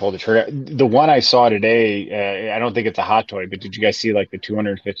haven't pulled the trigger. The one I saw today, I don't think it's a hot toy, but did you guys see like the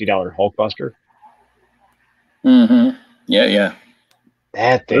 $250 Hulkbuster? Mm-hmm. Yeah.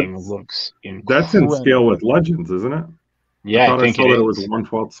 That thing looks incredible. That's in scale with Legends, isn't it? Yeah, I think it was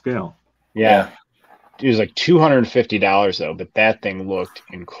 1/12 scale. Yeah. It was like $250 though, but that thing looked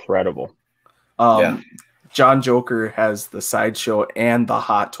incredible. John Joker has the Sideshow and the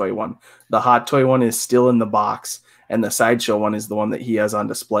Hot Toy one. The Hot Toy one is still in the box, and the Sideshow one is the one that he has on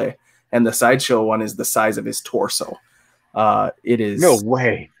display. And the Sideshow one is the size of his torso. It is no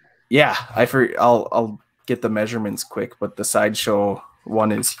way. Yeah, I'll get the measurements quick, but the Sideshow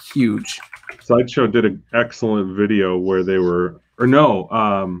one is huge. Sideshow did an excellent video where they were,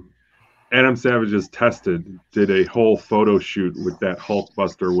 Adam Savage's Tested did a whole photo shoot with that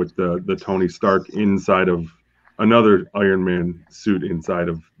Hulkbuster with the Tony Stark inside of another Iron Man suit inside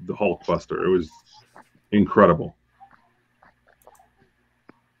of the Hulkbuster. It was incredible.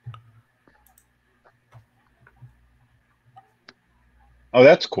 Oh,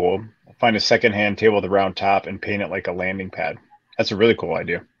 that's cool. Find a secondhand table with a round top and paint it like a landing pad. That's a really cool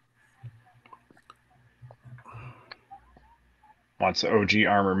idea. Wants the OG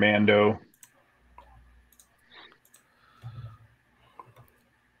Armor Mando.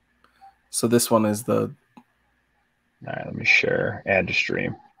 So this one is the... All right, let me share. Add to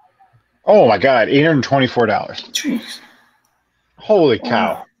stream. Oh my God, $824. Jeez. Holy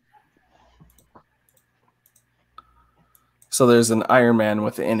cow. So there's an Iron Man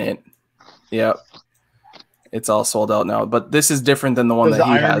within it. Yep. It's all sold out now. But this is different than the one that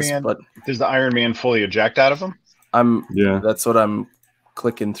he has. But does the Iron Man fully eject out of him? That's what I'm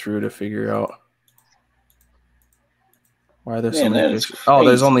clicking through to figure out. Why are there so many pictures? Oh,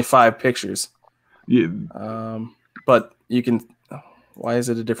 there's only 5 pictures. Yeah. But you can... Why is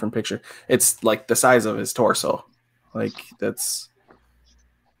it a different picture? It's like the size of his torso. Like, that's...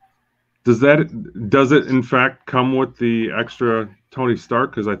 Does it in fact come with the extra Tony Stark?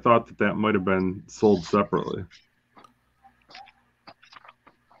 Because I thought that might have been sold separately.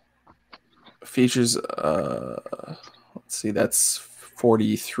 Features, let's see, that's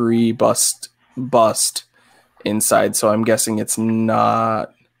 43 bust inside, so I'm guessing it's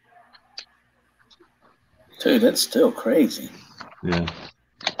not. Dude, that's still crazy. Yeah.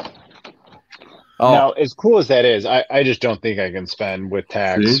 Oh. Now, as cool as that is, I just don't think I can spend with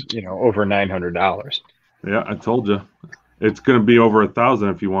tax, over $900. Yeah, I told you. It's going to be over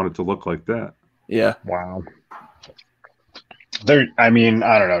 $1,000 if you want it to look like that. Yeah. Wow. I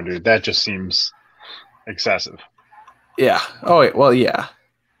don't know, dude. That just seems excessive. Yeah. Oh, wait. Well, yeah.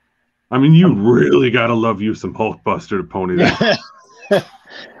 I mean, you really got to love you some Hulkbuster to pony that.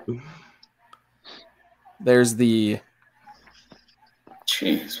 There's the...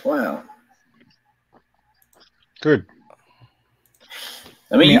 Jeez, wow. Good.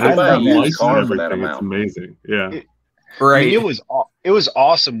 I mean, you can buy a used lights car and for that everything. It's amount. amazing. Yeah. Right. I mean, it was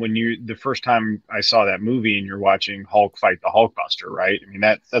awesome when the first time I saw that movie and you're watching Hulk fight the Hulkbuster, right? I mean,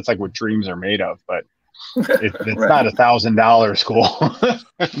 that's like what dreams are made of, but it's Right. not $1,000 school.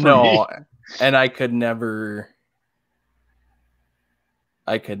 No, me. and I could never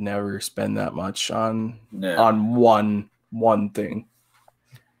spend that much on one thing.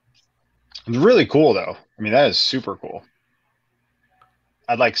 It's really cool, though. I mean, that is super cool.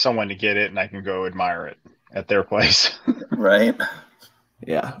 I'd like someone to get it, and I can go admire it at their place. Right.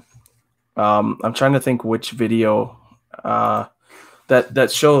 Yeah. I'm trying to think which video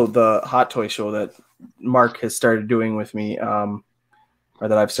that show, the Hot Toy show that Mark has started doing with me, or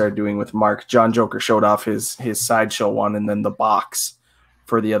that I've started doing with Mark. John Joker showed off his sideshow one and then the box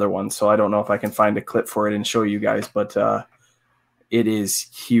for the other one. So I don't know if I can find a clip for it and show you guys, but it is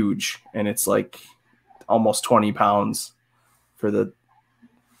huge, and it's like almost 20 pounds for the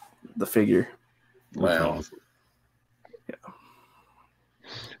figure. Wow. Awesome. Yeah.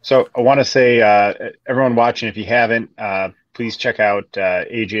 So I want to say, everyone watching, if you haven't, please check out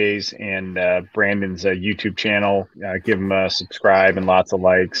AJ's and Brandon's YouTube channel. Give them a subscribe and lots of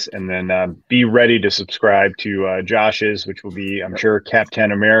likes, and then be ready to subscribe to Josh's, which will be, I'm sure,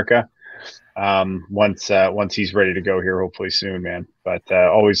 Captain America. Once he's ready to go here, hopefully soon, man. But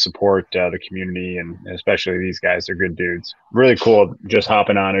always support the community, and especially these guys. They're good dudes. Really cool just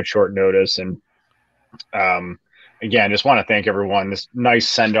hopping on at short notice. And again, just want to thank everyone. This nice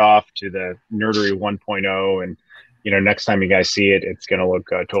send off to the Nerdery 1.0, and next time you guys see it, it's going to look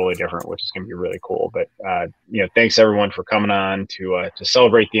totally different, which is going to be really cool. But thanks everyone for coming on to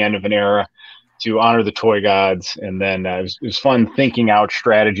celebrate the end of an era, to honor the toy gods. And then it was fun thinking out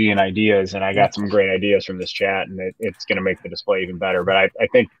strategy and ideas, and I got some great ideas from this chat, and it's going to make the display even better. But I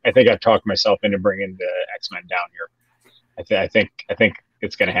think I've talked myself into bringing the X-Men down here. I think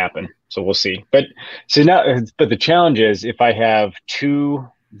it's going to happen, so we'll see. But the challenge is, if I have two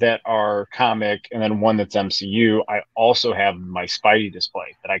that are comic and then one that's MCU, I also have my Spidey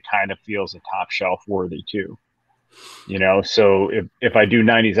display that I kind of feel is a top shelf worthy too. So if I do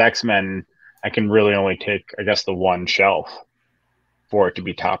 90s X-Men, I can really only take, I guess, the one shelf for it to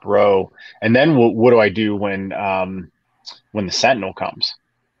be top row. And then what do I do when the Sentinel comes?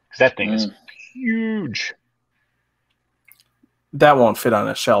 Because that thing is huge. That won't fit on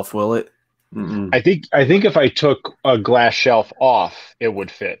a shelf, will it? Mm-mm. I think if I took a glass shelf off, it would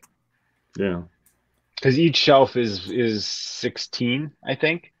fit. Yeah. Because each shelf is 16, I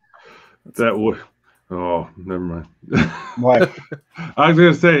think. That would. Oh, never mind. What? I was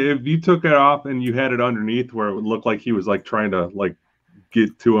gonna say, if you took it off and you had it underneath where it would look like he was like trying to like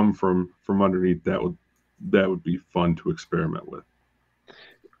get to him from underneath, that would be fun to experiment with.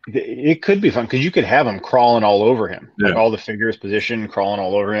 It could be fun because you could have him crawling all over him, like Yeah. all the figures positioned, crawling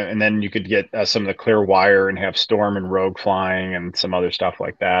all over him, and then you could get some of the clear wire and have Storm and Rogue flying and some other stuff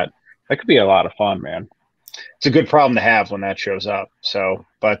like that. That could be a lot of fun, man. It's a good problem to have when that shows up. So,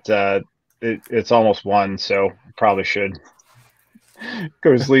 but it's almost 1, so probably should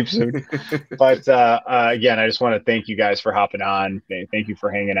go to sleep soon. But again, I just want to thank you guys for hopping on. Thank you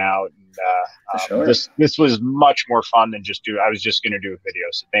for hanging out. And, Sure. This was much more fun than I was just going to do a video.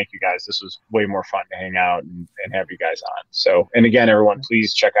 So thank you guys. This was way more fun to hang out and have you guys on. So, and again, everyone,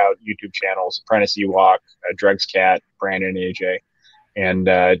 please check out YouTube channels, Apprentice Ewok, Dregz Cat, Brandon, AJ,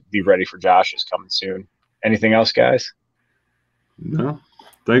 and be ready for Josh's coming soon. Anything else, guys? No.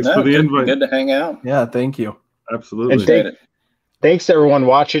 Thanks for the invite. Good to hang out. Yeah, thank you. Absolutely. And thanks to everyone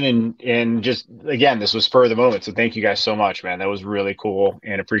watching, and just again, this was spur of the moment. So thank you guys so much, man. That was really cool,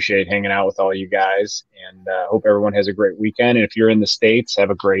 and appreciate hanging out with all you guys. And hope everyone has a great weekend. And if you're in the States, have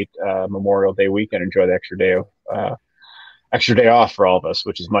a great Memorial Day weekend. Enjoy the extra day off for all of us,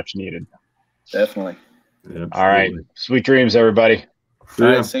 which is much needed. Definitely. Yeah, all right, sweet dreams, everybody. All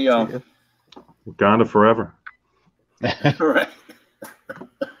right, see y'all. Wakanda forever. Right.